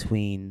line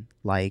between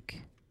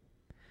like,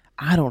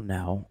 I don't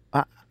know.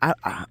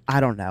 I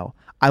don't know.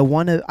 I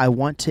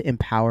want to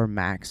empower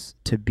Max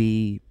to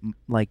be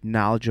like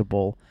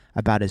knowledgeable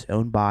about his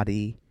own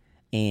body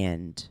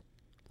and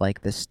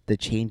like the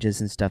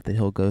changes and stuff that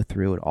he'll go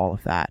through and all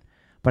of that.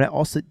 But I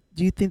also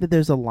do you think that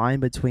there's a line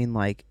between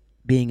like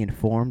being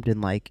informed and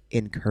like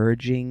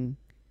encouraging,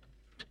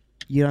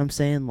 you know what I'm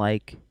saying?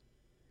 Like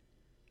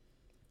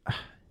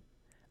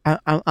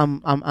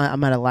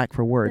I'm at a lack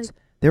for words. Like-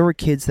 There were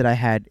kids that I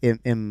had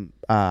in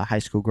high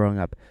school growing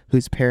up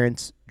whose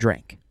parents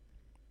drank,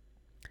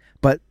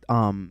 but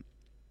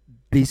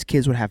these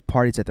kids would have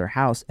parties at their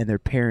house, and their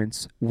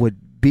parents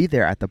would be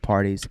there at the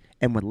parties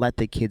and would let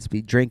the kids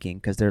be drinking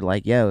because they're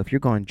like, "Yo, if you're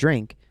going to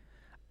drink,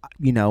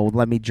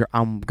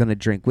 I'm gonna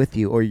drink with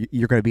you, or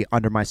you're gonna be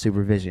under my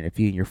supervision. If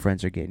you and your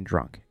friends are getting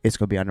drunk, it's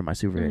gonna be under my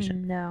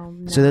supervision." No.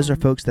 So those are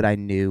folks that I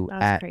knew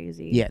That's at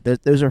crazy. yeah,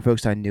 those are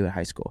folks I knew at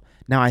high school.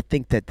 Now I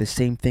think that the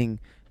same thing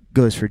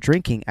goes for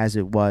drinking as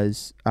it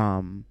was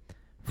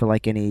for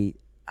like any.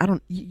 I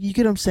don't. You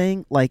get what I'm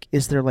saying? Like,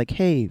 is there like,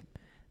 hey,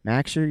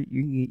 Max,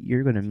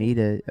 you're gonna meet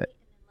a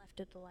Left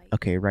at the light.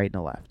 okay, right and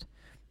a left.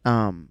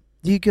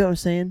 Do you get what I'm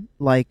saying?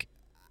 Like,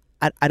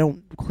 I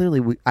don't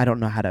clearly I don't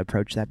know how to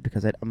approach that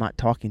because I'm not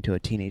talking to a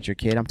teenager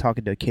kid. I'm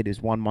talking to a kid who's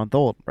 1 month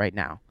old right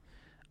now.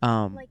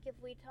 Like if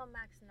we tell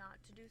Max not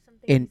to do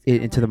something,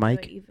 Into the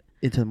mic.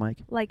 Into the mic.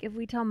 Like if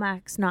we tell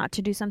Max not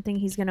to do something,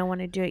 he's gonna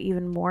want to do it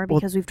even more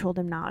because we've told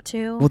him not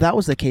to. Well, that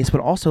was the case, but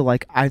also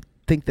like I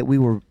think that we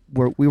were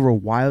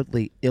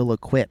wildly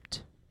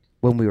ill-equipped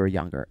when we were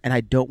younger, and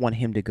I don't want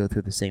him to go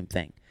through the same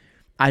thing.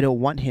 I don't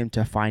want him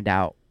to find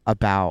out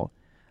about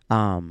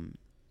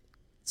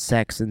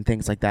sex and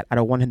things like that. I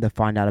don't want him to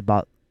find out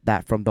about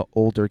that from the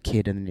older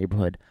kid in the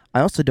neighborhood.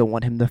 I also don't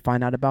want him to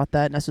find out about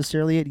that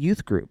necessarily at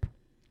youth group,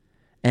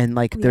 and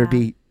like there'd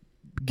be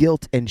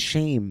guilt and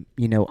shame,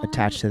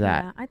 attached to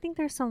that. Yeah, I think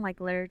there's some like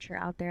literature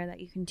out there that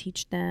you can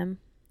teach them.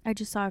 I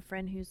just saw a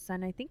friend whose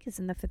son I think is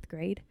in the 5th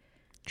grade,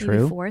 maybe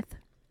True. 4th,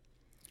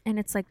 and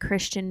it's like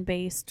Christian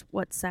based.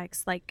 What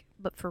sex like,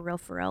 but for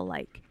real,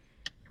 like.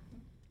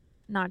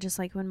 Not just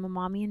like when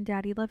mommy and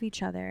daddy love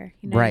each other,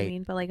 you know what I Right.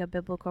 mean? But like a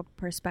biblical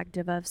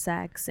perspective of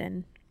sex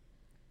and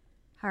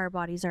how our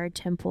bodies are a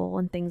temple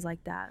and things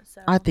like that.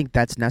 So I think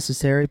that's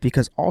necessary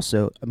because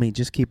also, I mean,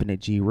 just keeping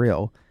it G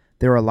real,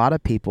 there are a lot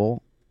of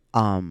people,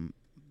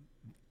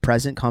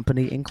 present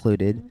company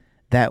included,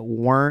 that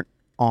weren't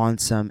on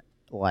some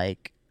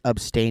like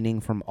abstaining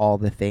from all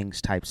the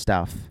things type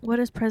stuff. what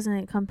does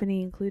President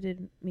Company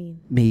included mean?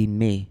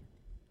 Me.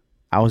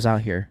 I was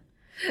out here.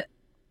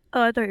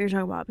 Oh, I thought you were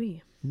talking about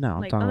me. No,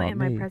 I'm Like, talking about and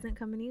me. my present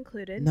company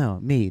included. No,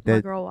 me. My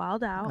The, girl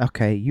Wild Out.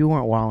 okay, you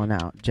weren't wilding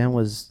out. Jen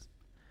was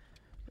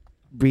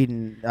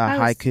reading I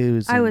was-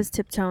 haikus. I and- was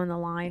tiptoeing the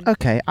line.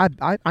 Okay,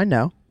 I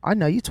know.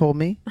 You told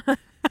me.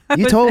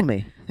 You told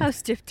me. I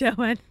was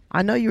tiptoeing.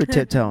 I know you were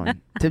tiptoeing.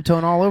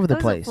 Tiptoeing all over the I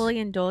wasn't place. fully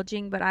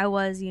indulging, but I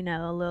was, a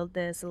little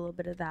this, a little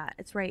bit of that.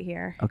 It's right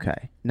here.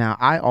 Okay. Now,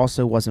 I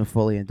also wasn't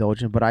fully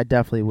indulgent, but I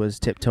definitely was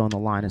tiptoeing the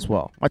line as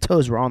well. My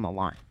toes were on the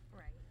line.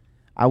 Right.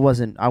 I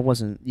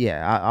wasn't,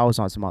 yeah, I was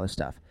on some other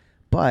stuff.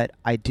 But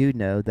I do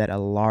know that a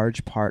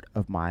large part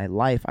of my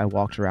life, I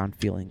walked around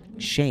feeling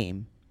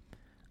shame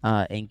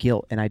and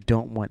guilt, and I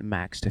don't want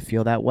Max to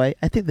feel that way.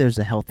 I think there's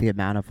a healthy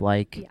amount of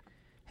like, Yeah.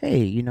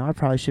 hey, I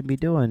probably shouldn't be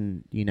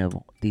doing,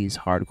 these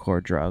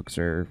hardcore drugs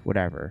or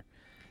whatever.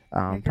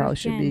 There Probably goes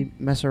shouldn't be Jen.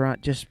 messing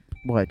around. Just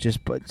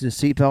put the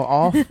seatbelt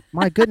off?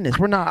 My goodness,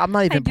 I'm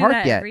not even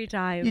parked yet. every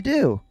time. You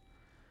do.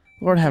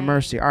 Lord have Dang.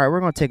 mercy. All right, we're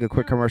going to take a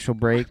quick commercial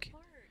break.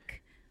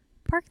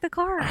 Park the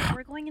car.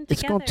 We're going in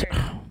It's together. going to.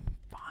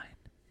 Fine.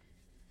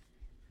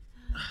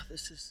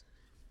 This is.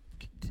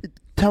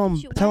 Tell him Why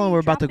are you we're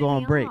about to go dropping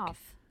on me break. off?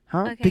 Huh?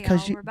 Okay,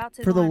 Because y'all, we're about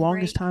to for go the on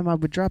longest break. time, I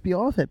would drop you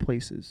off at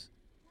places.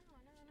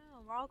 No.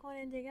 We're all going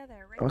in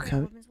together. Right Okay.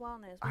 here, Women's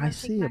Wellness. We're I gonna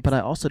see take it, Max but I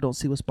in. also don't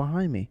see what's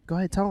behind me. Go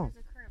ahead, tell him.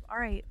 There's a curb. All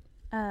right.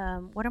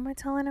 What am I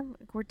telling him?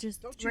 We're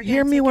You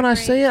hear me when I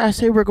say it? I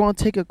say we're going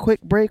to take a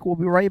quick break. We'll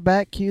be right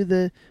back. Cue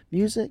the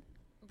music.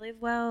 Live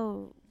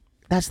well.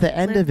 That's the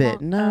end Live of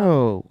it. long-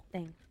 No.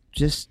 Dang.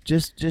 Just All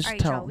right,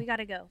 tell. y'all, we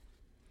gotta go.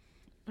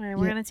 All right,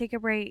 we're Yeah. gonna take a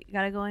break.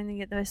 Gotta go in and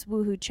get this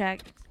woohoo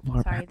check.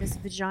 We're Sorry, back. this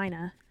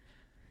vagina.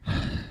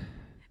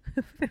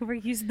 We're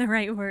using the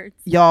right words.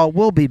 Y'all,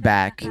 we'll be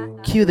back.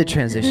 Cue the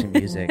transition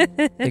music.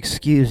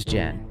 Excuse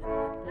Jen.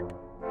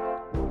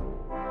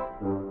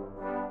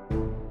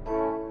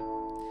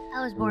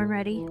 I was born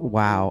ready.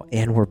 Wow,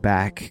 and we're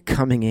back.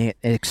 Coming in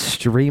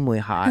extremely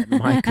hot.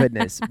 My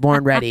goodness.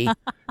 Born ready.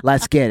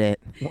 Let's get it.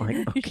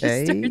 Like,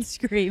 okay. Start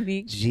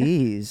screaming.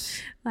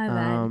 Jeez. My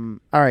bad.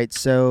 All right,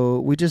 so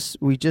we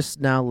just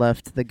now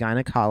left the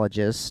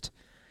gynecologist.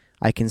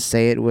 I can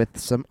say it with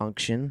some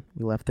unction.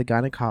 We left the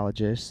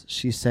gynecologist.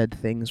 She said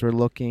things were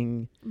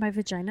looking My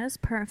vagina is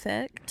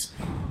perfect.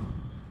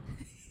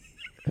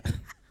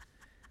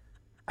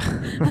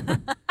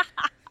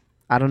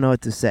 I don't know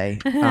what to say.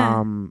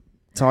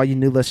 To all you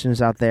new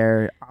listeners out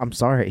there, I'm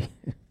sorry.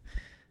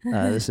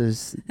 Maybe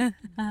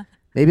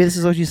this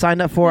is what you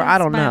signed up for. I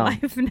That's don't my know.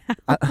 life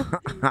now.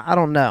 I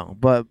don't know,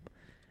 but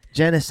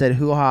Jenna said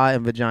hoo-ha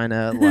and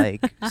vagina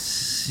like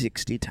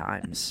 60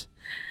 times.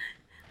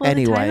 Well,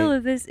 Anyway. the title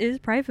of this is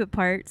Private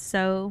Parts,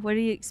 so what do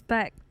you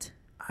expect?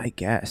 I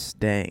guess.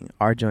 Dang.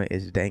 Our joint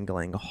is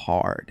dangling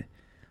hard.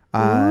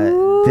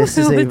 Ooh, This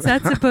is what's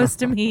that supposed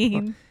to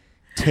mean?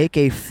 Take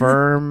a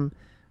firm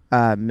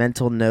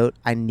mental note.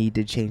 I need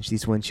to change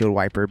these windshield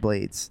wiper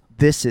blades.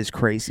 This is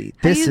crazy.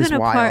 This is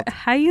wild.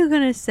 How you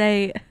gonna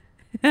say?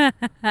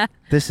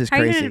 This is How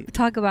you crazy. gonna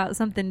talk about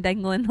something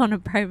dangling on a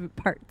private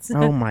parts?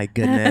 Oh my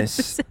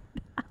goodness.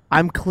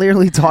 I'm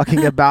clearly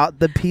talking about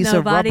the piece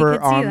Nobody of rubber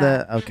could see on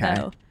that. the. Okay.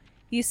 No.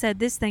 You said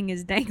this thing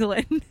is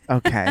dangling.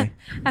 Okay.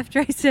 After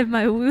I said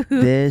my woo.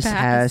 This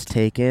has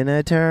taken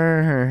a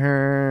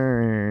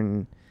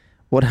turn.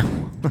 What?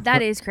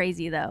 That is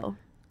crazy though.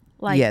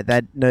 Like, yeah,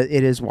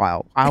 it is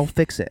wild. I'll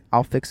fix it.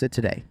 I'll fix it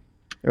today.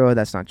 Oh,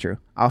 that's not true.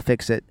 I'll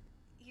fix it.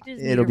 you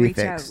just it'll need to be reach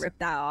out fixed. and rip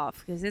that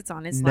off because it's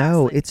on its last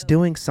No, leg, it's so-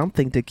 doing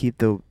something to keep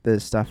the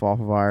stuff off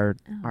of our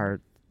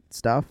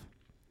stuff.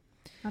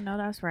 Oh no,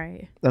 that's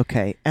right.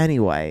 Okay.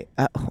 Anyway,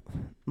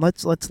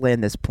 let's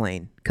land this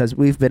plane because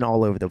we've been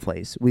all over the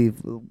place.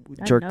 We've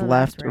jerked know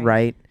left, that's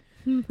right,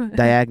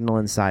 diagonal,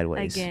 and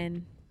sideways.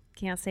 Again,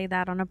 can't say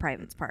that on a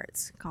private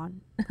parts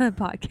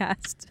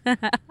podcast.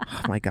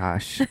 Oh my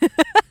gosh.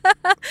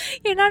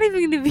 You're not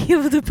even going to be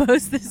able to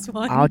post this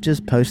one. I'll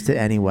just post it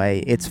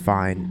anyway. It's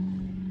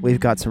fine. We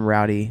got some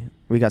rowdy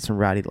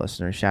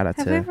listeners. Shout out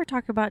Have to. we ever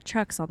talked about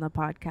trucks on the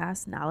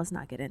podcast? Now let's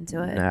not get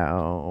into it.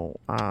 No,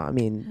 I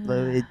mean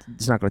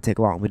it's not going to take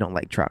long. We don't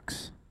like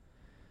trucks.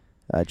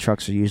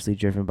 Trucks are usually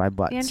driven by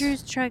butts.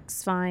 Andrew's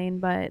truck's fine,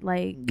 but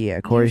like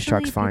Yeah, Corey's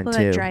usually truck's fine people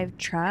too. that drive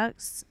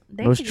trucks,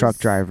 they Most could truck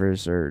just-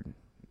 drivers are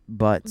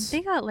butts.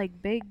 They got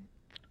like big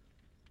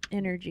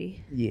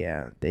energy.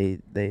 Yeah, they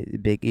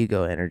big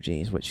ego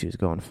energy is what she was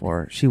going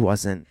for. She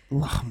wasn't.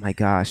 Oh my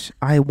gosh,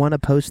 I want to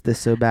post this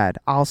so bad.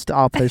 I'll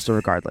post it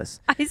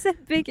regardless. I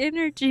said big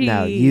energy.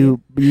 No,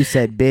 you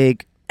said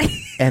big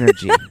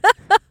energy.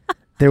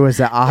 There was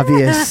an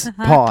obvious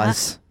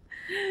pause.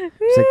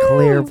 There's a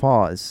clear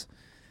pause.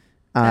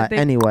 That big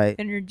Anyway,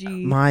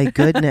 energy. my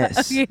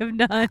goodness. Okay, I'm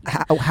done.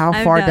 How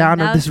I'm far done. down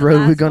That of was this the road are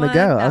we last gonna one.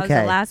 go? That was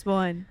Okay. the last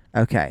one.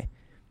 Okay.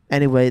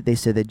 Anyway, they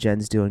said that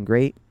Jen's doing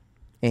great,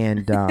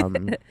 and Y'all,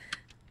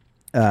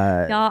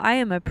 I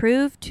am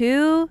approved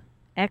to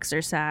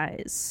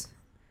exercise.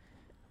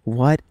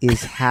 what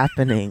is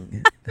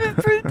happening?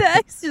 Approved to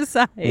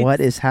exercise. What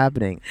is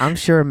happening? I'm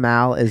sure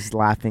Mal is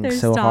laughing They're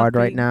so hard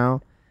right stopping.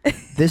 now.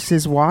 This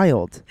is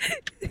wild.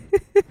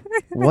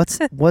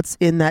 What's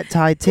in that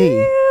Thai tea?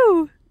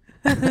 Ew.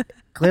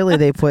 Clearly,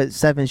 they put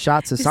 7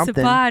 shots of It's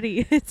something. a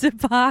party. It's a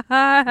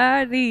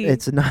party.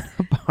 It's not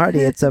a party.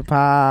 It's a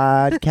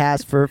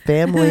podcast for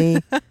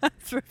family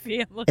for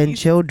families. and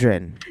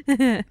children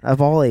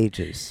of all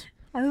ages.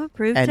 I'm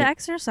approved And- to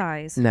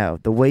exercise. No,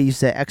 the way you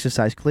said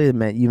exercise clearly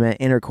meant you meant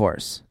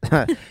intercourse.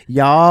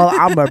 Y'all,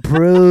 I'm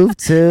approved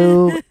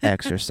to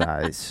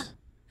exercise.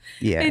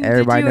 Yeah, And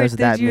everybody knows what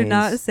that Did you means.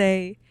 not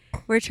say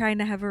we're trying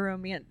to have a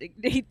romantic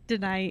date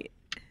tonight?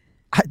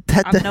 I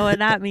that, don't know what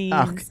that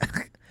means.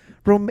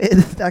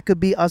 That could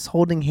be us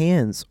holding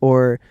hands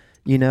or,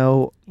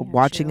 Yeah,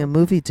 watching true. a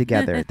movie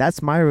together.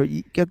 That's my girl.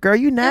 You We'll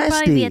probably be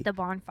nasty. at the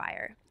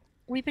bonfire.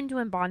 We've been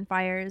doing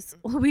bonfires.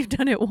 We've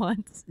done it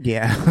once.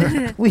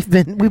 Yeah, we've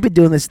been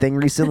doing this thing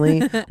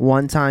recently.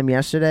 One time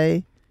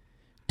yesterday,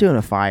 doing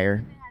a fire.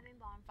 We've been having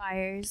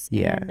bonfires.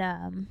 Yeah.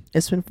 And,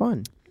 It's been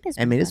fun. it's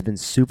I mean, it's fun. been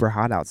super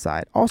hot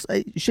outside. Also,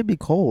 it should be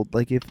cold.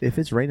 Like if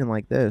it's raining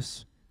like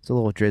this, it's a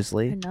little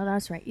drizzly. No,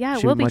 that's right. Yeah,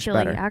 it Should will be be much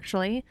chilly, better.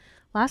 actually.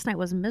 Last night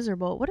was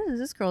miserable. What is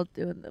this girl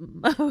doing the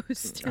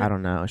most? I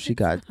don't know. She It's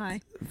got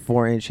fine.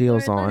 4-inch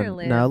heels Let her on.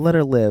 live. No, let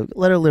her live.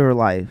 Let her live her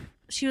life.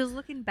 She was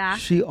looking back.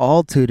 She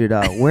all tooted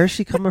up. Where's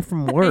she coming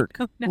from work?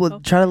 don't know. Well,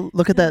 try to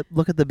look at that.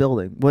 Look at the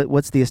building.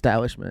 What's the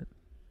establishment?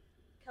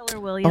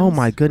 Keller Williams. Oh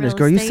my goodness, real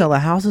girl! You estate.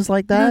 selling houses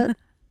like that?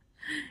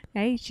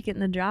 Hey, she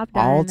getting the job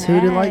done. All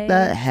tooted like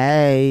that.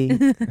 Hey,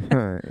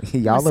 I'll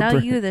y'all sell are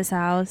you this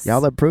house.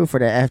 y'all approved for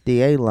the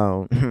FDA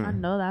loan. I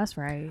know that's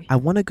right. I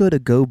want to go to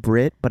Go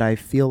Brit, but I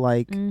feel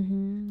like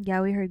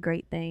Yeah, we heard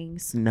great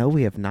things. no,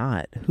 we have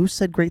not. Who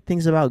said great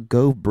things about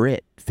Go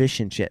Brit fish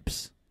and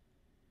chips?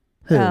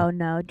 Who? Oh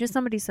no, just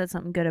somebody said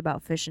something good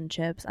about fish and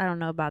chips. I don't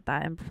know about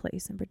that in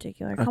place in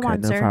particular. Come Okay,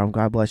 on, no sir. problem.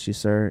 God bless you,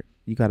 sir.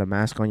 You got a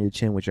mask on your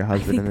chin with your I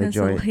husband think in the that's a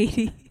joint.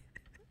 lady.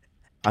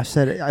 I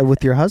said it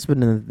with your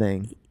husband in the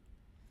thing.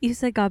 You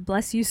said God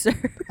bless you, sir.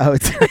 Oh,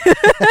 it's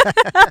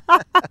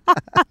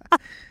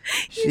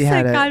she You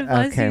had said a God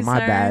bless okay. you, My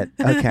sir. bad.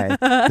 Okay,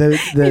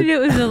 And it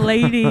was a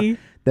lady.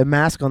 the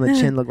mask on the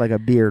chin looked like a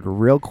beard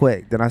real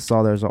quick. Then I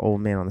saw there was an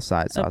old man on the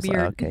side, so A I was beard.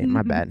 like, okay,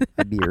 my bad.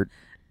 A beard.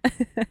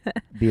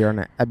 A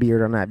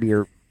beard on that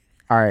beard.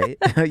 All right,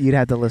 you'd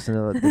have to listen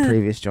to the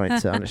previous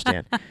joint to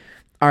understand.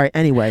 All right.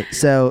 Anyway,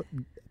 so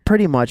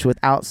pretty much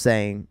without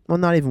saying, well,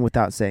 not even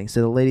without saying.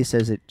 So the lady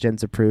says that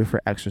Jen's approved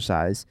for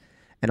exercise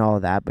and all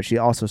of that, but she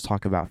also was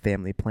talking about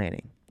family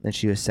planning, and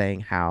she was saying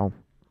how,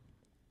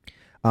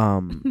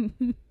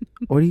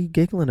 what are you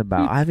giggling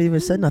about? I haven't even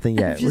said nothing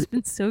yet. I've just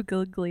been so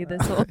giggly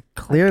this whole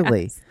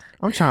Clearly, podcast.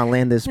 I'm trying to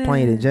land this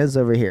plane, and Jen's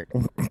over here.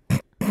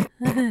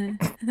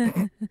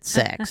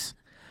 Sex.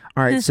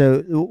 All right.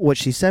 So what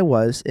she said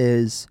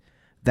is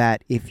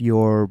that if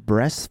you're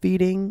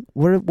breastfeeding,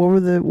 what were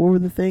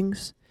the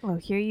things? Oh,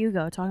 here you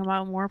go, talking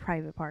about more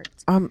private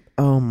parts.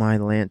 Oh my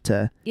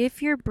Lanta.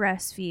 If you're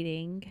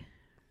breastfeeding,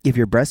 If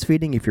you're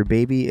breastfeeding, if your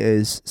baby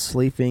is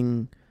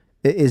sleeping,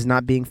 is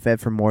not being fed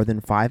for more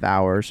than 5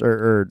 hours,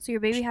 or so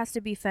your baby has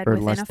to be fed or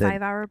within less a than-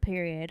 5-hour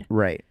period.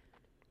 right.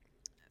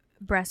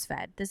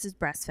 Breastfed. This is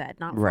breastfed,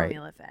 not Right.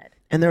 formula fed.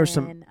 And there were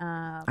some, And,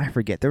 I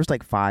forget, there was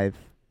like 5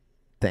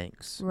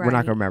 things. We're not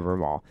Right. gonna remember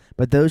them all,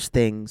 but those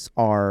things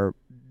are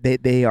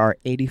they are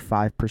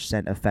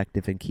 85%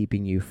 effective in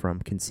keeping you from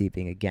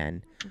conceiving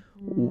again.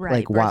 right,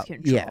 Like birth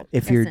control, yeah,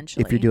 if you're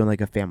essentially. doing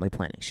like a family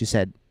planning. She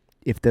said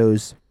if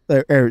those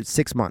or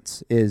 6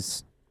 months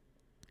is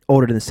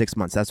older than 6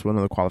 months, that's one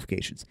of the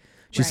qualifications.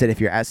 She said Right.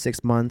 if you're at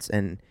 6 months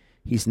and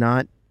he's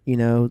not,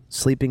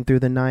 sleeping through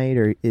the night,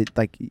 or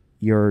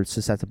you're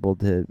susceptible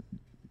to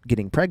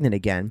getting pregnant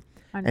again.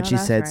 I know And she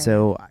that's said, right.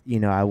 so,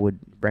 I would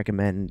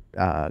recommend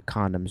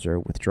condoms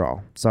or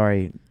withdrawal.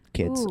 Sorry,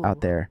 kids Ooh.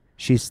 out there.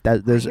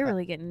 Those. You're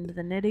really getting into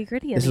the nitty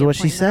gritty. This is what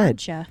she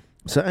said. Ya?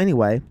 So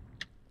anyway,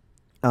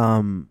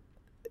 Jen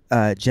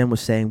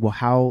was saying, well,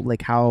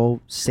 how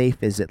safe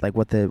is it? Like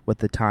what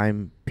the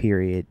time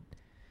period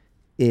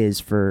is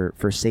for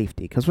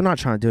safety? Because we're not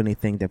trying to do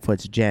anything that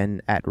puts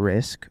Jen at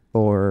risk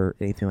or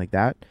anything like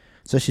that.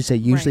 So she said,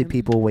 usually Right.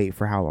 people wait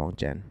for how long,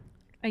 Jen?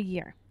 A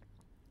year.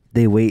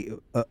 They wait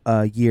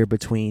a year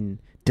between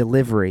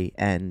delivery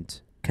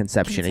and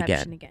conception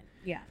again.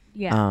 Yeah.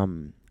 Yeah.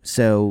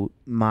 So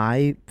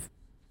my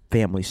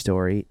family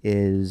story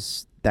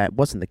is that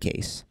wasn't the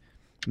case.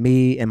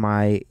 Me and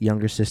my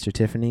younger sister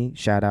Tiffany,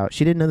 shout out.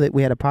 She didn't know that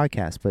we had a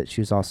podcast, but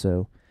she was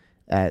also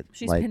at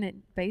She's like been at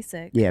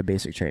basic.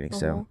 basic training. the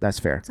So whole that's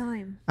fair.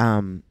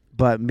 time.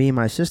 But me and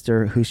my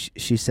sister, who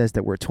she says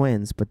that we're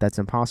twins, but that's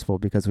impossible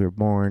because we were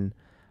born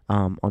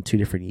on 2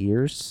 different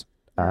years.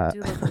 We do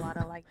look a lot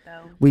alike,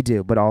 though. We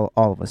do, but all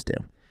of us do.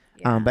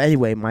 Yeah. But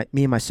anyway, me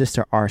and my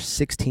sister are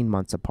 16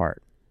 months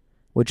apart,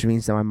 which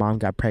means that my mom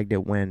got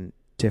pregnant when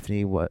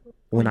Tiffany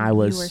when I you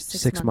was were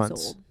 6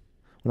 months. old.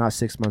 When I was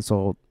 6 months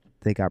old,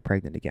 they got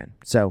pregnant again.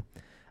 So,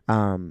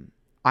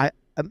 I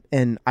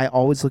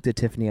always looked at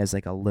Tiffany as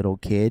like a little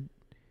kid,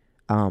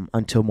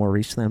 until more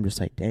recently. I'm just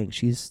like, dang,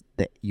 she's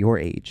your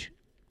age.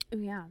 Oh,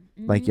 yeah.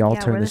 Like Mhm. y'all Yeah,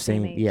 turn we're the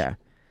same same. age. Yeah.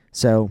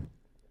 So,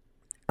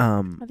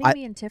 I think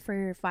me and Tiff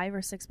are 5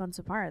 or 6 months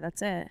apart.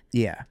 That's it.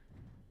 yeah,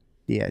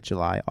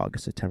 July,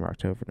 August, September,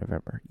 October,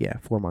 November. Yeah,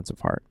 4 months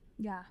apart.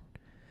 Yeah.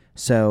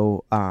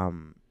 So,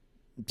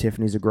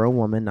 Tiffany's a grown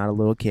woman, not a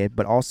little kid,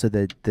 but also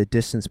the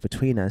distance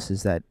between us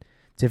is that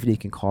Tiffany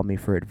can call me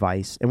for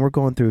advice, and we're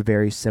going through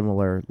very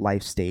similar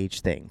life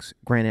stage things.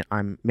 Granted,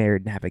 I'm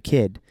married and have a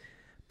kid,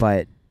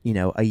 but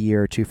a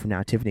year or two from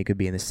now, Tiffany could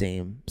be in the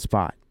same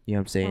spot. You know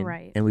what I'm saying?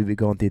 Right. And we'd be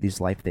going through these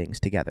life things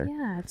together.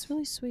 Yeah, it's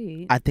really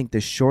sweet. I think the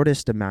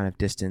shortest amount of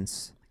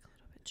distance. a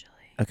little bit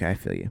chilly. Okay, I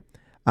feel you.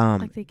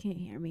 Like they can't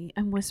hear me.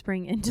 I'm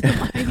whispering into the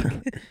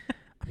mic.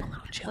 I'm a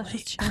little chilly. Little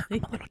chilly.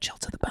 I'm a little chill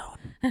to the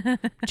bone.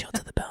 Chill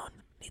to the bone.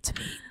 Need some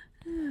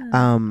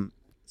heat.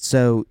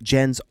 So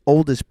Jen's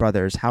oldest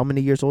brother is how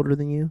many years older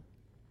than you?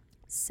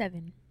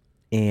 7.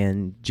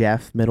 And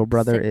Jeff, middle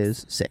brother, 6.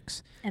 is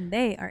 6. And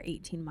they are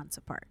 18 months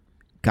apart.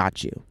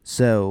 Got you.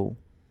 So,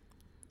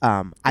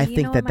 I you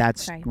think know that what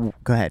that's. sorry.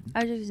 Go ahead.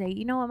 I was just going to say,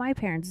 you know what my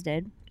parents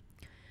did?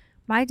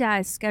 My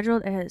dad is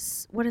scheduled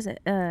as, what is it?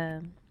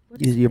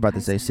 What is You're it about to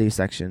guy's say name?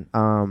 C-section.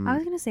 I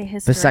was going to say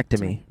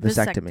Vasectomy.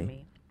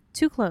 Vasectomy.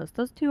 Too close.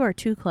 Those two are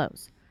too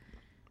close.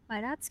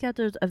 My dad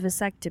scheduled a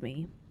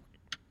vasectomy,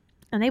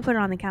 and they put it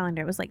on the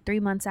calendar. It was like 3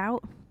 months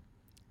out.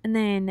 And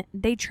then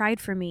they tried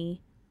for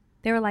me.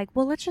 They were like,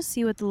 well, let's just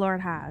see what the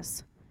Lord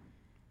has.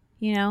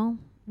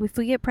 If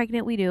we get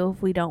pregnant, we do.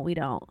 If we don't, we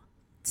don't.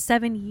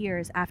 7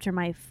 years after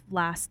my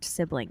last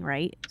sibling,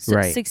 right? So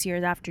Right. 6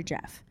 years after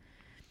Jeff.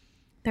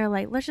 They're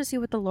like, let's just see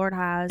what the Lord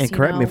has. And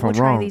correct me if we'll I'm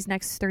try wrong, these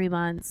next 3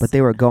 months. But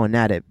they were going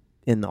at it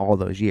in all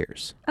those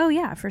years. Oh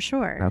yeah, for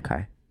sure.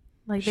 Okay.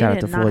 Like Shout out they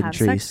to did not Floyd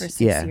have and sex Treese. for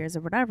 6 Yeah. years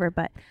or whatever.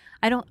 But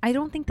I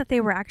don't think that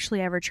they were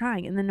actually ever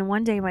trying. And then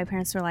one day my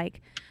parents were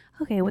like,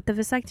 okay, with the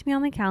vasectomy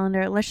on the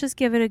calendar, let's just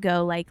give it a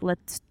go. Like,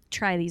 let's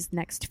try these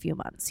next few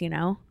months.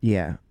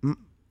 Yeah.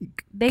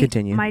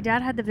 Continue. My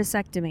dad had the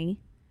vasectomy,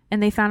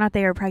 and they found out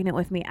they were pregnant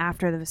with me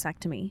after the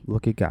vasectomy.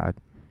 Look at God.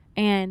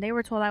 And they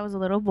were told I was a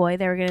little boy.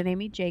 They were going to name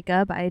me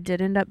Jacob. I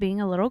did end up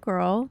being a little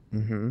girl.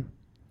 Mm-hmm.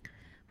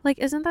 Like,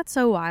 isn't that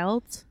so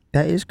wild?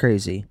 That is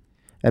crazy.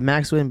 And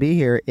Max wouldn't be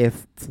here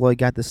if Floyd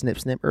got the snip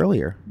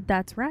earlier.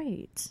 That's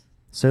right.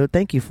 So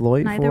thank you,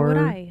 Floyd, Neither would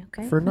I.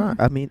 Okay. for not.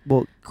 I mean,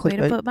 well, Way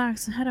to put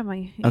Max ahead of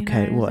me.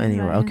 okay. Well,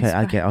 anyway. Okay. It's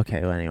I fine. get.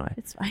 Okay. Well, anyway.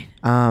 It's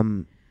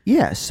fine.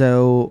 Yeah.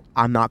 So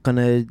I'm not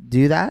gonna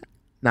do that.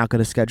 Not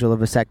gonna schedule a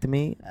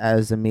vasectomy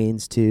as a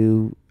means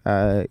to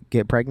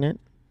get pregnant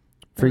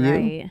for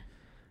you.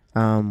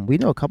 We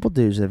know a couple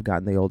dudes that have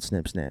gotten the old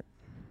snip.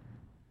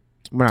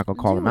 We're not gonna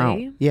call Do them out.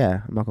 we?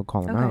 Yeah, I'm not gonna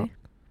call them out. Okay.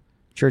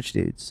 Church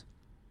dudes.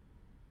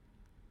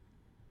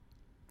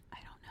 I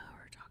don't know who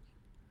we're talking.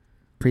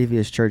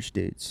 Previous church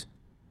dudes.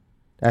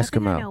 I think I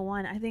Eskimo. know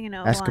one. I think I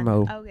know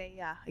Eskimo. one. Okay,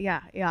 yeah.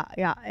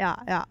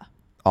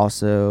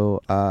 Also,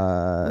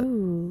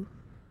 Ooh,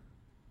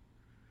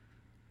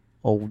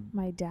 old.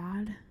 my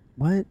dad.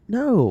 What?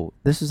 No,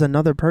 this is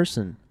another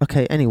person.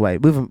 Okay. Anyway,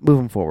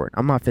 moving forward.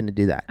 I'm not finna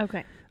do that.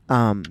 Okay.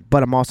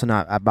 But I'm also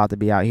not about to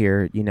be out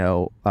here,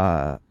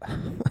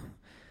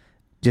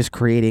 just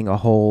creating a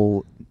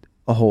whole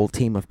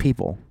team of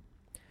people.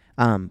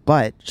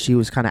 But she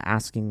was kind of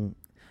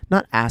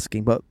not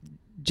asking, but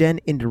Jen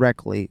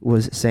indirectly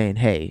was saying,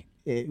 "Hey,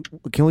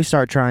 can we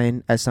start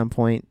trying at some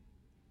point,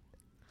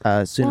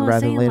 sooner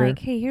rather than later?" Like,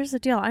 hey, here's the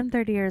deal. I'm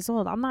 30 years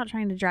old. I'm not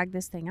trying to drag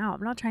this thing out.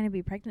 I'm not trying to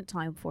be pregnant till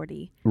I'm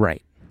 40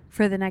 Right.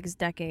 for the next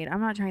decade. I'm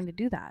not trying to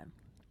do that.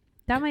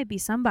 That might be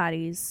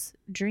somebody's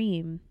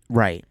dream.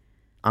 Right.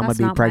 I'm That's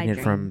gonna not be my pregnant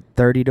dream. from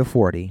 30 to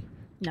 40.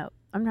 No,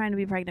 I'm trying to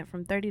be pregnant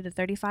from 30 to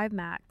 35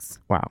 max.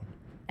 Wow.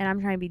 And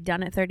I'm trying to be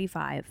done at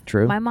 35.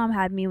 True. My mom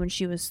had me when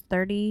she was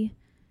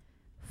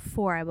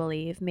 34, I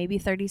believe, maybe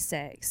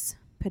 36,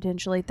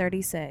 potentially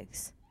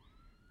 36.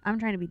 I'm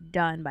trying to be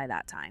done by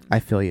that time. I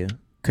feel you.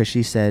 Because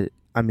she said,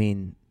 I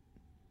mean,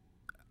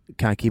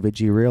 can I keep it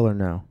G real or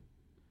no?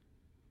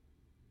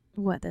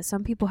 What? That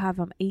some people have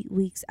them 8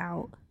 weeks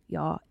out,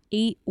 y'all.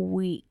 8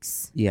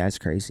 weeks. Yeah, it's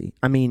crazy.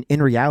 I mean,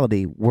 in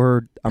reality,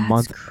 we're a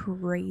month.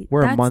 Crazy.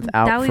 We're a month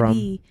out from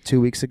be, 2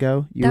 weeks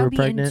ago. You that were would be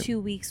pregnant. in 2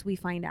 weeks we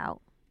find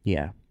out.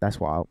 Yeah, that's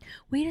wild.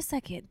 Wait a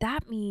second.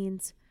 That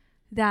means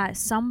that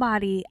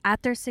somebody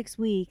at their 6th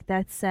week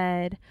that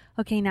said,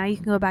 okay, now you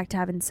can go back to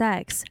having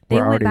sex. They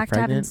We're went already back to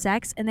having pregnant?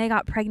 sex and they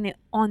got pregnant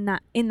you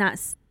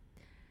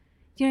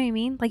know what I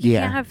mean? Like, you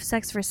Yeah. can't have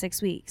sex for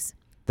 6 weeks.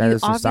 That You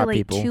doesn't stop ovulate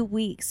people. 2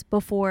 weeks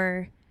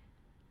before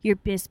your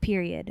BIS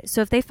period.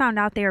 So if they found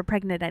out they were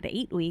pregnant at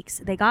 8 weeks,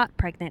 they got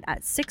pregnant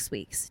at 6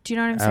 weeks. Do you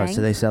know what I'm Oh, saying?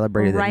 so they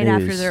celebrated right the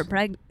after news. they're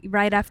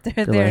right after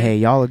They're they're like, hey,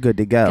 y'all are good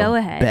to go. Go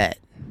ahead. Bet.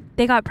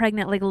 they got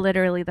pregnant like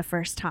literally the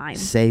first time.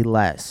 Say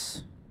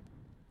less.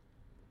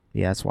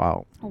 Yeah, that's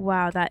wild.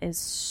 Wow, that is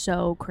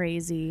so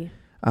crazy.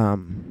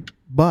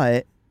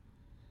 But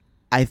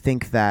I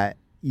think that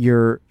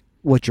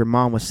what your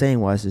mom was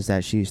saying is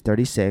that she's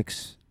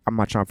 36. I'm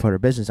not trying to put her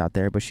business out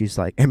there, but she's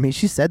like, I mean,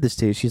 she said this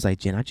too. She's like,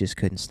 Jen, I just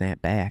couldn't snap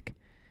back.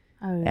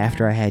 Oh, yeah.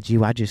 After I had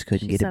you, I just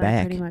couldn't She get it said I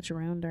back. pretty much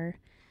ruined her.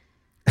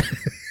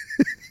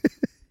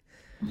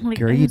 Like,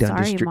 Girl, I'm you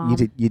done sorry, Mom.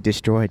 you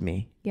destroyed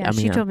me. Yeah, I mean,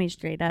 she told me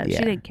straight up. yeah.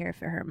 She didn't care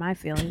if it hurt my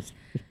feelings.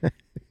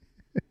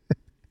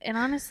 And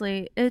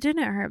honestly, it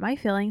didn't hurt my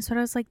feelings, but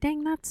I was like,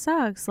 dang, that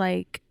sucks.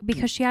 Like,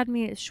 because she had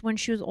me when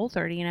she was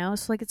older,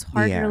 So, like, it's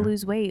harder Yeah. to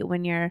lose weight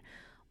when you're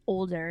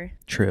older.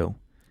 True.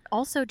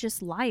 Also,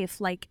 just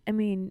life. Like, I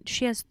mean,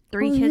 she has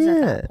 3 Well, kids at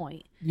yeah. that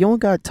point. You don't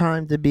got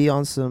time to be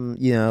on some,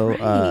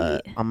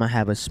 Right. I'm going to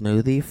have a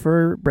smoothie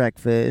for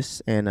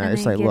breakfast. And, And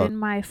it's then like, get look, in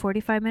my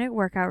 45-minute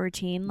workout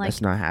routine. Like,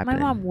 that's not my happening.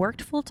 mom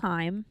worked full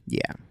time,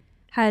 Yeah.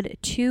 had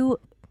 2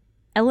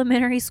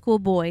 elementary school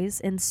boys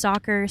in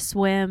soccer,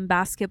 swim,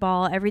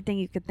 basketball, everything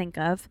you could think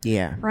of,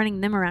 Yeah.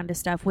 running them around to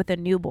stuff with a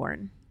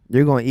newborn.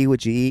 You're going to eat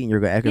what you eat and you're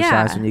going to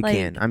exercise Yeah, when you like-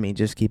 can. I mean,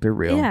 just keep it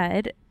real.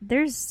 Yeah,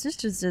 there's this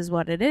just is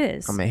what it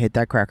is. I'm going to hit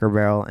that Cracker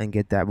Barrel and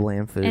get that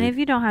bland food. And if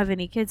you don't have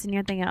any kids and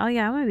you're thinking, oh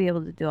yeah, I'm gonna be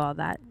able to do all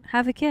that,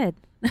 have a kid.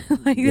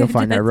 Like, You'll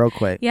find that that's- real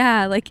quick.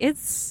 Yeah, like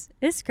it's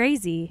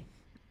crazy.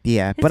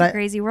 Yeah. It's But a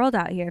crazy world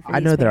out here. For I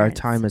these know that our parents.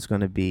 time is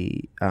going to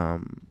be,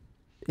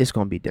 it's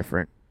going to be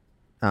different.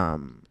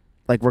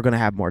 Like we're going to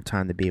have more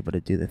time to be able to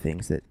do the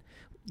things that,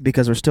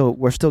 because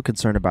we're still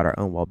concerned about our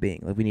own well-being.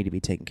 Like we need to be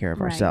taking care of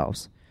Right.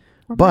 ourselves.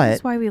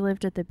 That's why we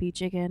lived at the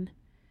beach again.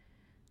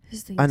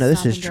 I know,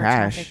 this is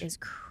trash. Traffic is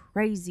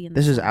crazy. In the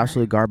This is summer.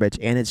 absolute garbage,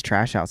 and it's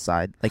trash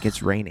outside. Like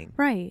it's raining.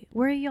 Right.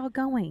 Where are y'all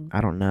going?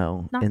 I don't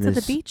know. Not in to the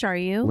this beach, are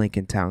you?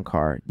 Lincoln Town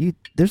car.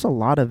 There's a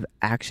lot of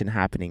action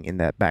happening in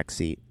that back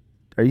seat.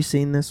 Are you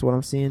seeing this? What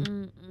I'm seeing?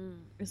 Mm-mm.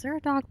 Is there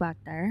a dog back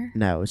there?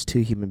 No, it's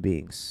two human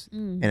beings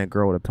Mm. and a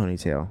girl with a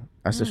ponytail.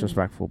 That's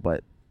disrespectful,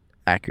 but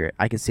accurate.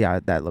 I can see how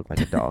that looked like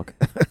a dog.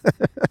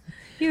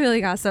 You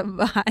really got something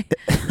behind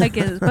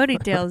against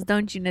ponytails,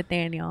 don't you,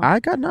 Nathaniel? I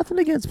got nothing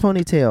against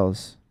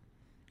ponytails.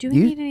 Do we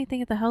you- need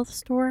anything at the health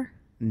store?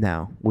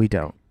 No, we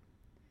don't.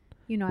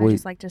 You know, I We-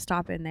 just like to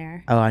stop in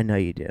there Oh, I know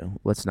you do.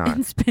 Let's not.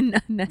 and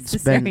spend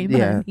unnecessary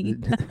money.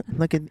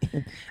 Look at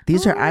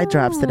these are eye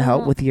drops that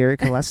help with your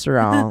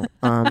cholesterol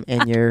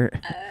and your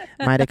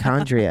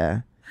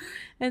mitochondria.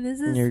 And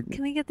this And is, you're-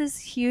 can we get this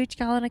huge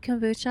gallon of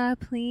kombucha,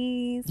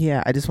 please?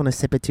 Yeah, I just want to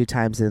sip it 2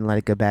 times and let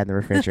it go bad in the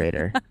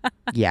refrigerator.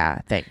 Yeah,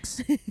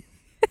 thanks.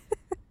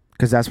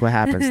 Because that's what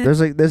happens.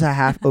 There's a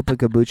half open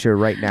kombucha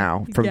right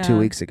now from 2 Yeah.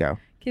 weeks ago.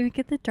 Can we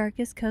get the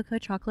darkest cocoa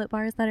chocolate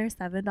bars that are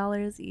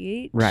 $7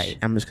 each? Right.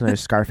 I'm just gonna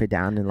scarf it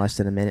down in less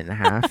than a minute and a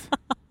half.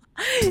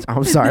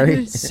 I'm sorry.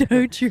 That is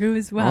so true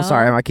as well. I'm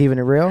sorry. Am I keeping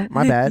it real?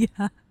 My bad.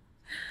 Yeah.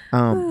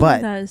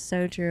 But that is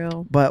so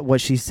true. But what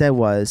she said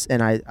was,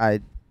 and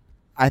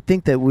I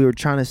think that we were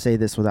trying to say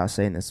this without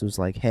saying this, was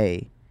like,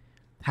 hey,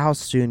 how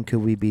soon could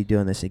we be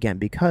doing this again?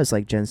 Because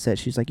like Jen said,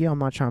 she's like, yo, I'm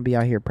not trying to be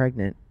out here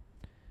pregnant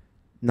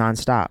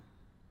nonstop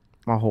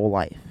my whole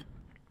life.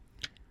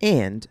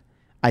 And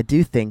I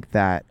do think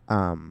that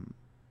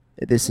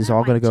this is That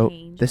all going to might go.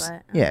 change, This,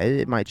 but, yeah,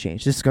 it might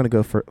change. This is going to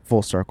go for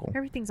full circle.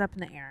 Everything's up in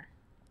the air.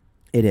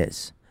 It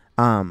is.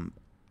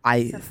 I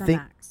Except for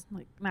think. Max.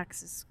 Like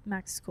Max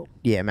is cool.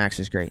 Yeah, Max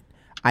is great.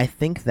 I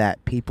think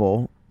that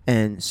people,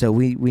 and so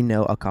we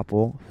know a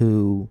couple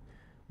who,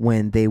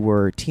 when they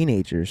were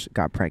teenagers,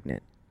 got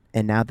pregnant,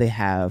 and now they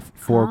have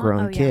 4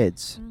 grown yeah.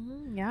 kids,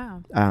 Yeah.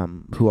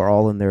 who are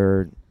all in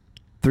their,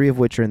 3 of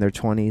which are in their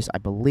 20s, I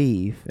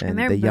believe, and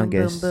they're the boom,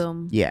 youngest,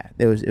 boom, boom. yeah,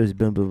 it was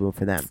boom, boom, boom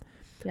for them.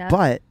 Yeah.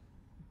 But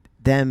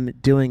them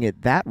doing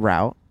it that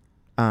route,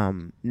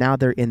 now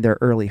they're in their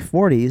early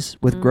 40s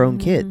with grown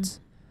Mhm. kids.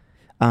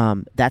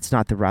 That's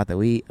not the route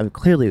that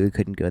clearly we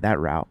couldn't go that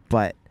route,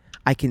 but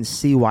I can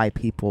see why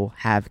people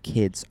have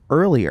kids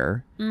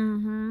earlier,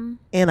 Mm-hmm.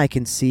 and I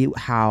can see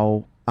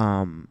how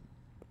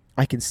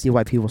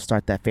why people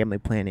start that family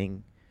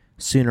planning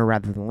sooner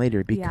rather than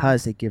later,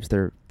 because it gives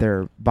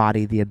their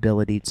body the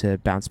ability to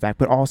bounce back,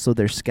 but also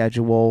their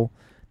schedule,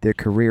 their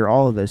career,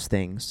 all of those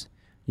things.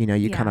 You know,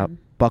 you kind of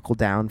buckle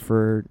down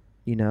for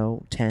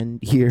 10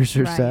 years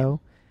or Right. so,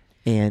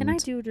 and And I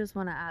do just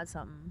want to add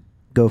something.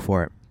 go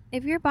for it.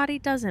 If your body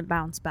doesn't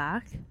bounce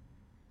back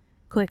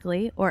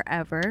quickly or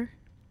ever,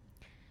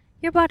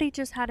 your body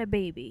just had a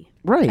baby,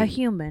 Right. a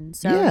human.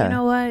 So Yeah. you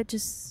know what?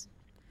 Just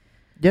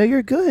Yeah,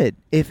 you're good.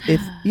 If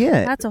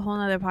yeah, that's a whole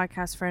nother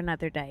podcast for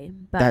another day.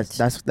 But that's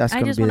I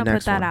going to just be the want to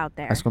next put that one. out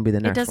there. That's going to be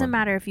the next It doesn't one.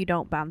 matter if you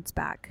don't bounce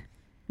back.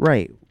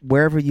 Right.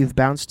 Wherever you've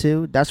bounced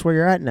to, that's where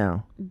you're at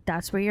now.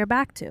 That's where you're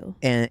back to.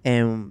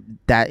 And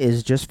that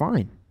is just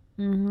fine.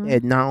 Mm-hmm.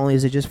 And not only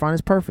is it just fine,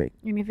 it's perfect.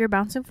 And if you're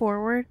bouncing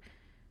forward,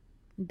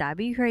 that'd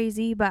be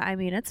crazy. But I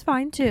mean, it's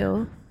fine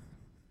too.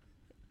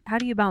 How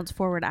do you bounce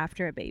forward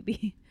after a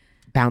baby?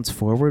 Bounce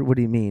forward? What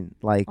do you mean?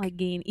 Like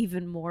Gain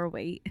even more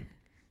weight?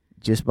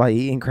 just by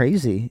eating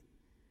crazy?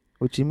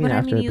 What do you mean But I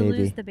after mean, you a baby?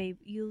 lose the baby.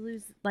 You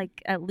lose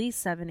like at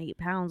least 7-8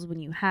 pounds when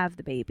you have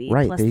the baby.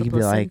 Right, Plus then the you can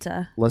be like,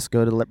 placenta. Let's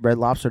go to Red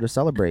Lobster to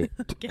celebrate.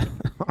 Okay.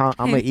 I'm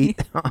gonna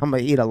eat. I'm gonna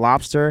eat a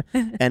lobster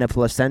and a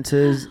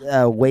placenta's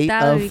weight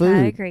That of would be kind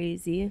of food.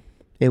 crazy.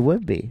 It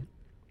would be,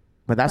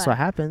 but that's But- what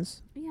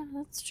happens. Yeah,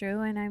 that's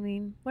true. And I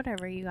mean,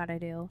 whatever you gotta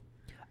do.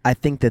 I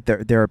think that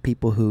there are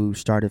people who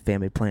started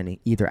family planning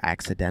either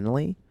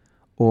accidentally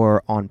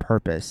or on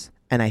purpose,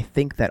 and I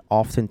think that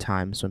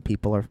oftentimes when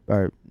people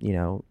are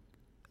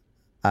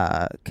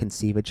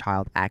conceive a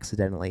child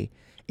accidentally,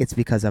 it's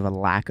because of a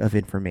lack of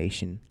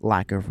information,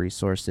 lack of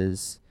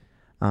resources.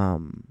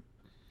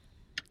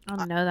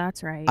 Oh no,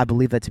 that's right. I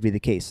believe that to be the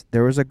case.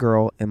 There was a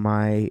girl when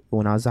I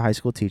was a high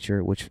school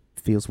teacher, which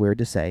feels weird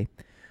to say,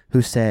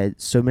 who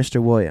said, "So,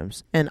 Mr.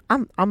 Williams," and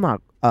I'm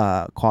not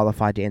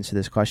qualified to answer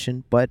this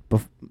question, but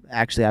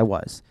actually I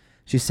was.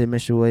 She said,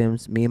 "Mr.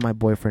 Williams, me and my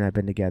boyfriend have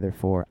been together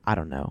for, I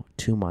don't know,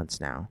 2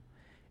 months now,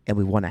 and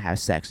we want to have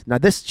sex." Now,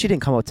 she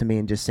didn't come up to me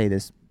and just say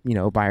this,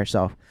 by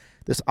herself.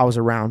 I was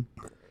around.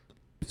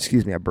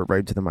 Excuse me, I burped right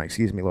into the mic.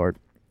 Excuse me, Lord.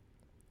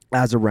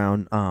 I was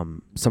around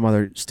some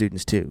other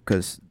students too,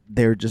 because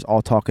they're just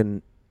all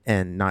talking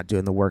and not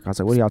doing the work. I was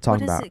like, "What are y'all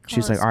talking What is about?" it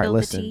She's called? like, "All right, Spill the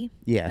listen, tea?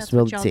 yeah, That's spill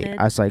what the y'all tea." did?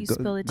 I was like, You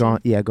spill the go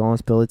on, tea? yeah, go on,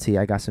 spill the tea.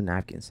 I got some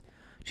napkins."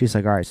 She's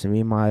like, "All right, so me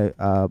and my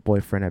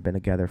boyfriend have been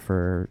together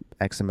for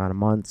X amount of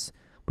months.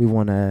 We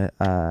want to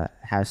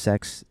have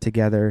sex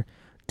together.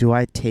 Do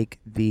I take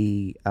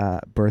the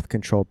birth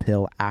control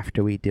pill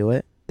after we do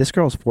it?" This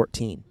girl's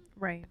 14.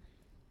 right.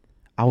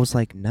 I was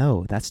like,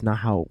 "No, that's not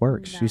how it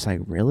works." She's No.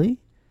 like, "Really?"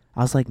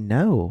 I was like,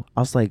 "No."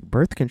 I was like,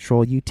 "Birth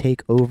control, you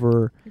take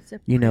over, It's a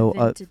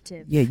preventative.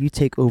 preventative. You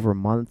take over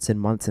months and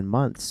months and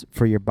months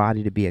for your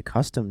body to be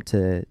accustomed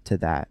to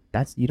that.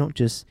 You don't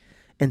just."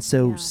 And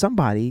so Yeah.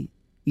 somebody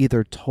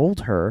either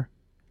told her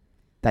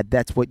that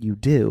that's what you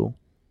do,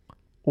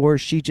 or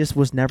she just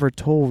was never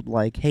told,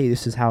 like, hey,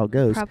 this is how it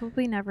goes.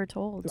 Probably never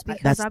told. I-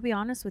 Because that's- I'll be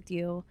honest with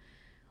you,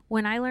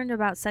 when I learned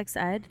about sex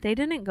ed, they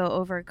didn't go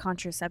over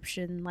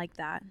contraception like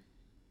that.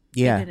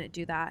 Yeah. They didn't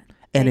do that.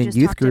 And they in just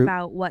youth talked group,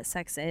 about what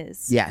sex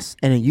is. yes.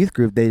 And in youth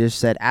group, they just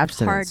said Hard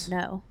abstinence.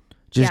 no.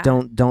 Just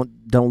Yeah.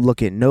 don't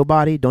look at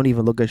nobody. Don't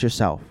even look at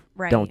yourself.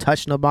 Right. Don't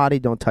touch nobody.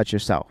 Don't touch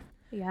yourself.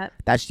 Yep.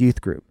 That's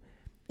youth group.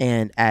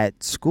 And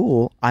at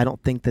school, I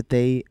don't think that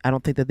they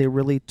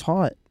really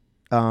taught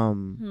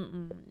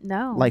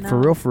No. like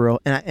no. for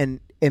real. And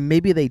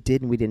maybe they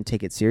did and we didn't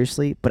take it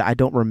seriously, but I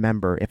don't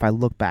remember. If I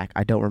look back,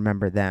 I don't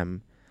remember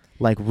them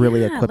like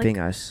really Yeah, equipping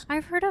us.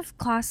 I've heard of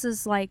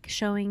classes like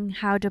showing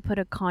how to put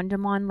a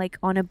condom on, like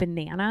on a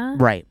banana.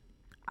 Right.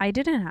 I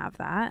didn't have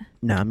that.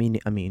 No, I mean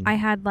I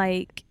had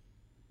like,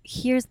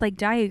 here's like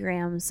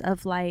diagrams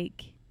of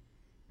like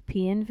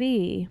P and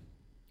V,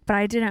 but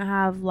I didn't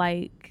have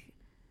like,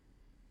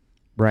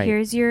 right.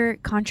 here's your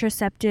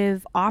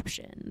contraceptive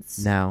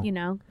options. No. You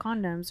know,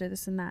 condoms or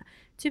this and that.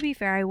 To be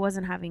fair, I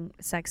wasn't having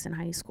sex in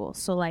high school,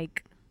 so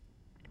like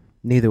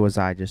Neither was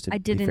I, just to I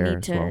be didn't fair need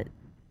as to well.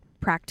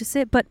 practice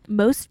it, but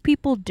most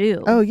people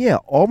do. Oh yeah,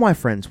 all my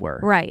friends were.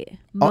 Right.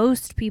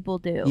 Most people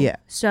do. Yeah.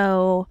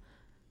 So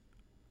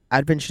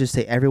I'd venture to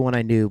say everyone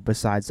I knew,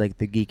 besides like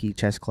the geeky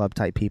chess club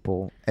type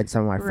people and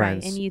some of my Right,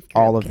 friends, and youth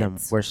all group of them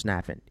kids. were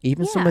snapping.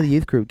 Even some Yeah. of the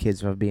youth group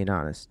kids, if I'm being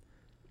honest.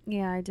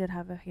 yeah, I did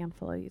have a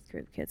handful of youth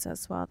group kids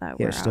as well that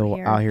Yeah, were still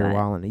out here, but,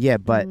 wilding. Yeah,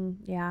 but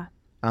yeah.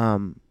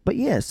 but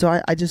yeah.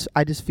 So I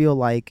just feel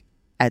like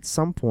at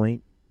some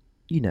point,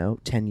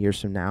 10 years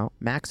from now,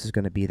 Max is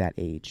going to be that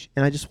age,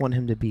 and I just want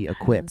him to be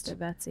equipped Mr.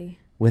 Betsy.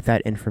 with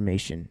that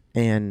information,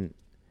 and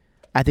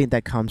I think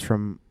that comes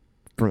from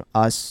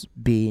us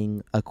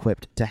being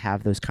equipped to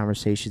have those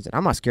conversations. And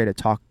I'm not scared to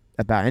talk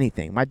about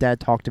anything. My dad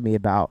talked to me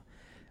about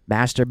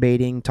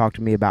masturbating, talked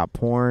to me about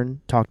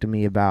porn, talked to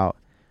me about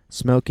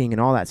smoking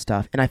and all that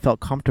stuff, and I felt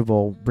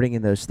comfortable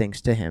bringing those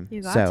things to him.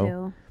 You got So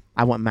to.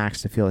 I want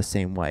Max to feel the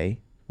same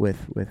way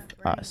with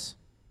right. us.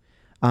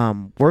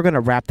 We're gonna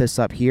wrap this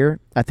up here.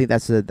 I think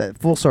that's the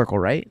full circle,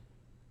 right?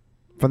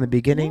 From the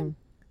beginning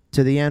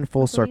to the end,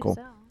 full circle.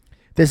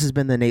 This has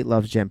been the Nate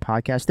Loves Jen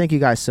podcast. Thank you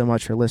guys so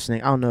much for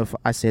listening. I don't know if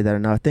I say that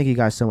enough. Thank you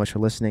guys so much for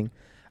listening.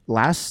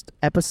 Last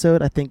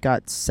episode, I think,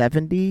 got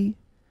 70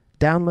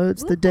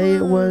 downloads the day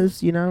it Woo.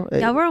 was,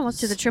 Yeah, we're almost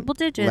to the triple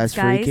digits, Let's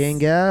guys. freaking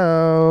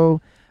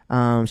go.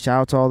 Shout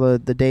out to all the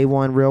day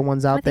one real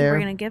ones out I think there. we're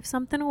gonna give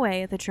something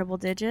away at the triple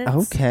digits.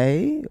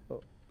 Okay.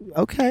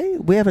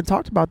 We haven't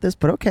talked about this,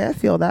 but okay, I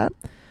feel that.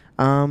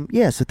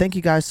 Yeah, so thank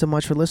you guys so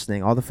much for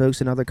listening. All the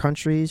folks in other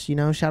countries,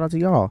 shout out to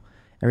y'all.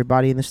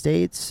 Everybody in the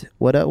States,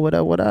 what up, what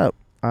up, what up?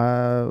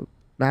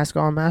 Mask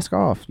on, mask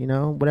off,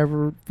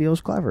 whatever feels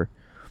clever.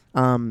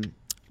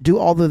 Do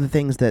all of the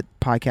things that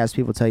podcast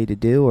people tell you to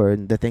do, or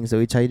the things that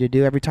we tell you to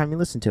do every time you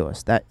listen to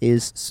us. That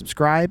is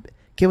subscribe,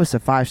 give us a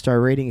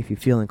 5-star rating if you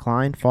feel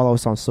inclined. Follow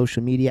us on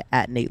social media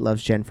at Nate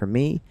Loves Jen for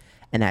me,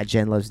 and at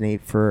Jen Loves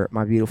Nate for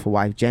my beautiful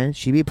wife Jen.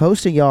 She be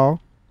posting,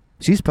 y'all.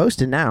 She's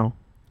posting now.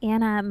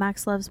 And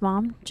Max Loves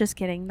Mom. Just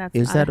kidding. That's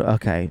Is that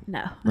okay?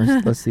 no.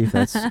 Let's see if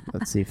that's.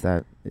 Let's see if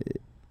that.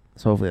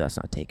 So hopefully that's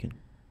not taken.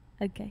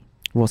 Okay.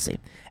 We'll see.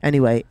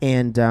 Anyway,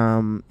 and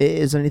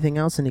is there anything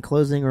else? Any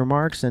closing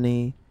remarks?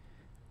 Any?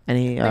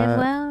 Live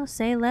well,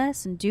 say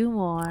less, and do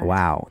more.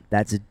 Wow,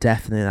 that's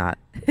definitely not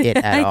it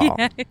at all.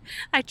 Yeah,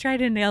 I try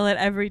to nail it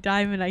every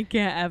time, and I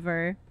can't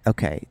ever.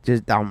 Okay,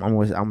 just I'm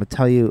gonna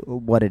tell you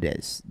what it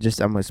is.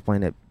 Just I'm gonna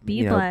explain it.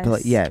 Be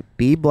blessed.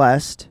 Be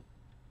blessed.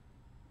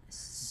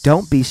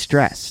 Don't be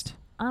stressed.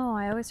 Oh,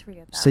 I always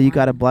forget that. So you one.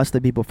 gotta bless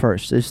the people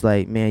first. It's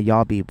like, man,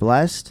 y'all be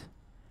blessed,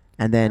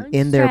 and then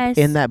Don't stress.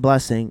 in that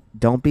blessing,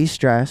 don't be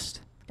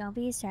stressed. Don't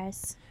be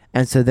stressed.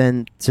 And so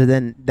then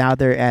now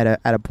they're at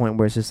a point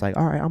where it's just like,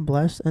 all right, I'm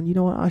blessed, and you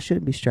know what, I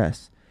shouldn't be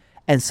stressed.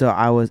 And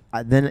so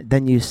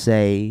then you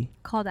say,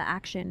 Call to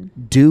action.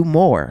 do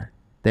more.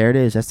 There it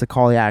is. That's the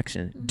call to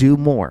action. Do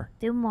more.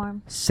 Do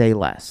more. Say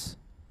less.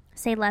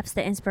 Say left's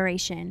the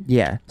inspiration.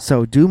 Yeah.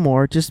 So do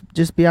more.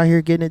 Just be out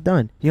here getting it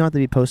done. You don't have to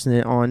be posting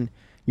it on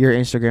your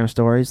Instagram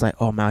stories like,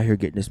 oh, I'm out here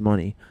getting this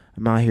money.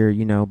 I'm out here,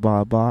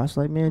 blah blah. It's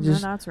like, man, No,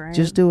 that's right.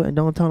 just do it and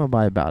don't tell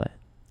nobody about it.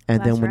 And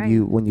That's then when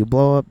right. when you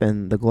blow up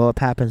and the glow up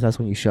happens, that's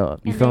when you show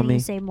up. You and feel then me? You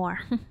say more.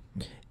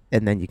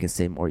 And then you can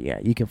say more. Yeah,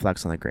 you can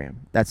flex on the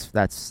gram. That's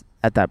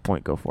at that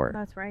point, go for it.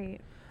 That's right.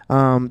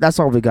 That's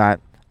all we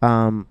got.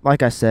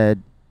 Like I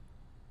said,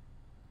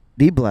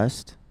 be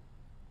blessed.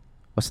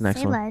 What's the next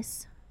say one?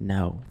 less.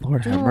 No,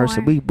 Lord Do have mercy.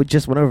 more. We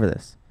just went over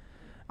this.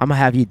 I'm gonna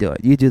have you do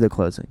it. You do the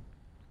closing.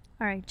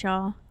 All right,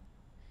 y'all.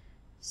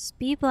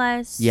 Be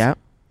blessed. Yeah.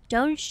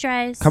 Don't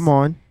stress. Come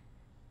on.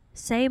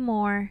 Say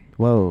more.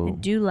 Whoa.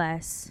 And do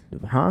less.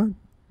 Huh?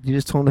 You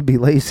just told him to be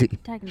lazy.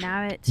 Dag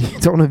nabbit. You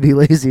told him to be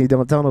lazy.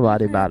 Don't tell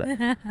nobody about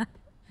it.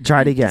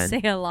 Try it again.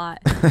 Say a lot.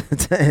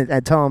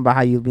 And tell him about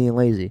how you being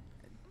lazy.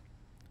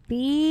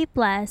 Be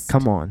blessed.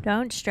 Come on.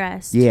 Don't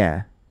stress.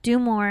 Yeah. Do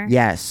more.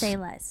 Yes. Say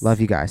less. Love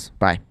you guys.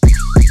 Bye.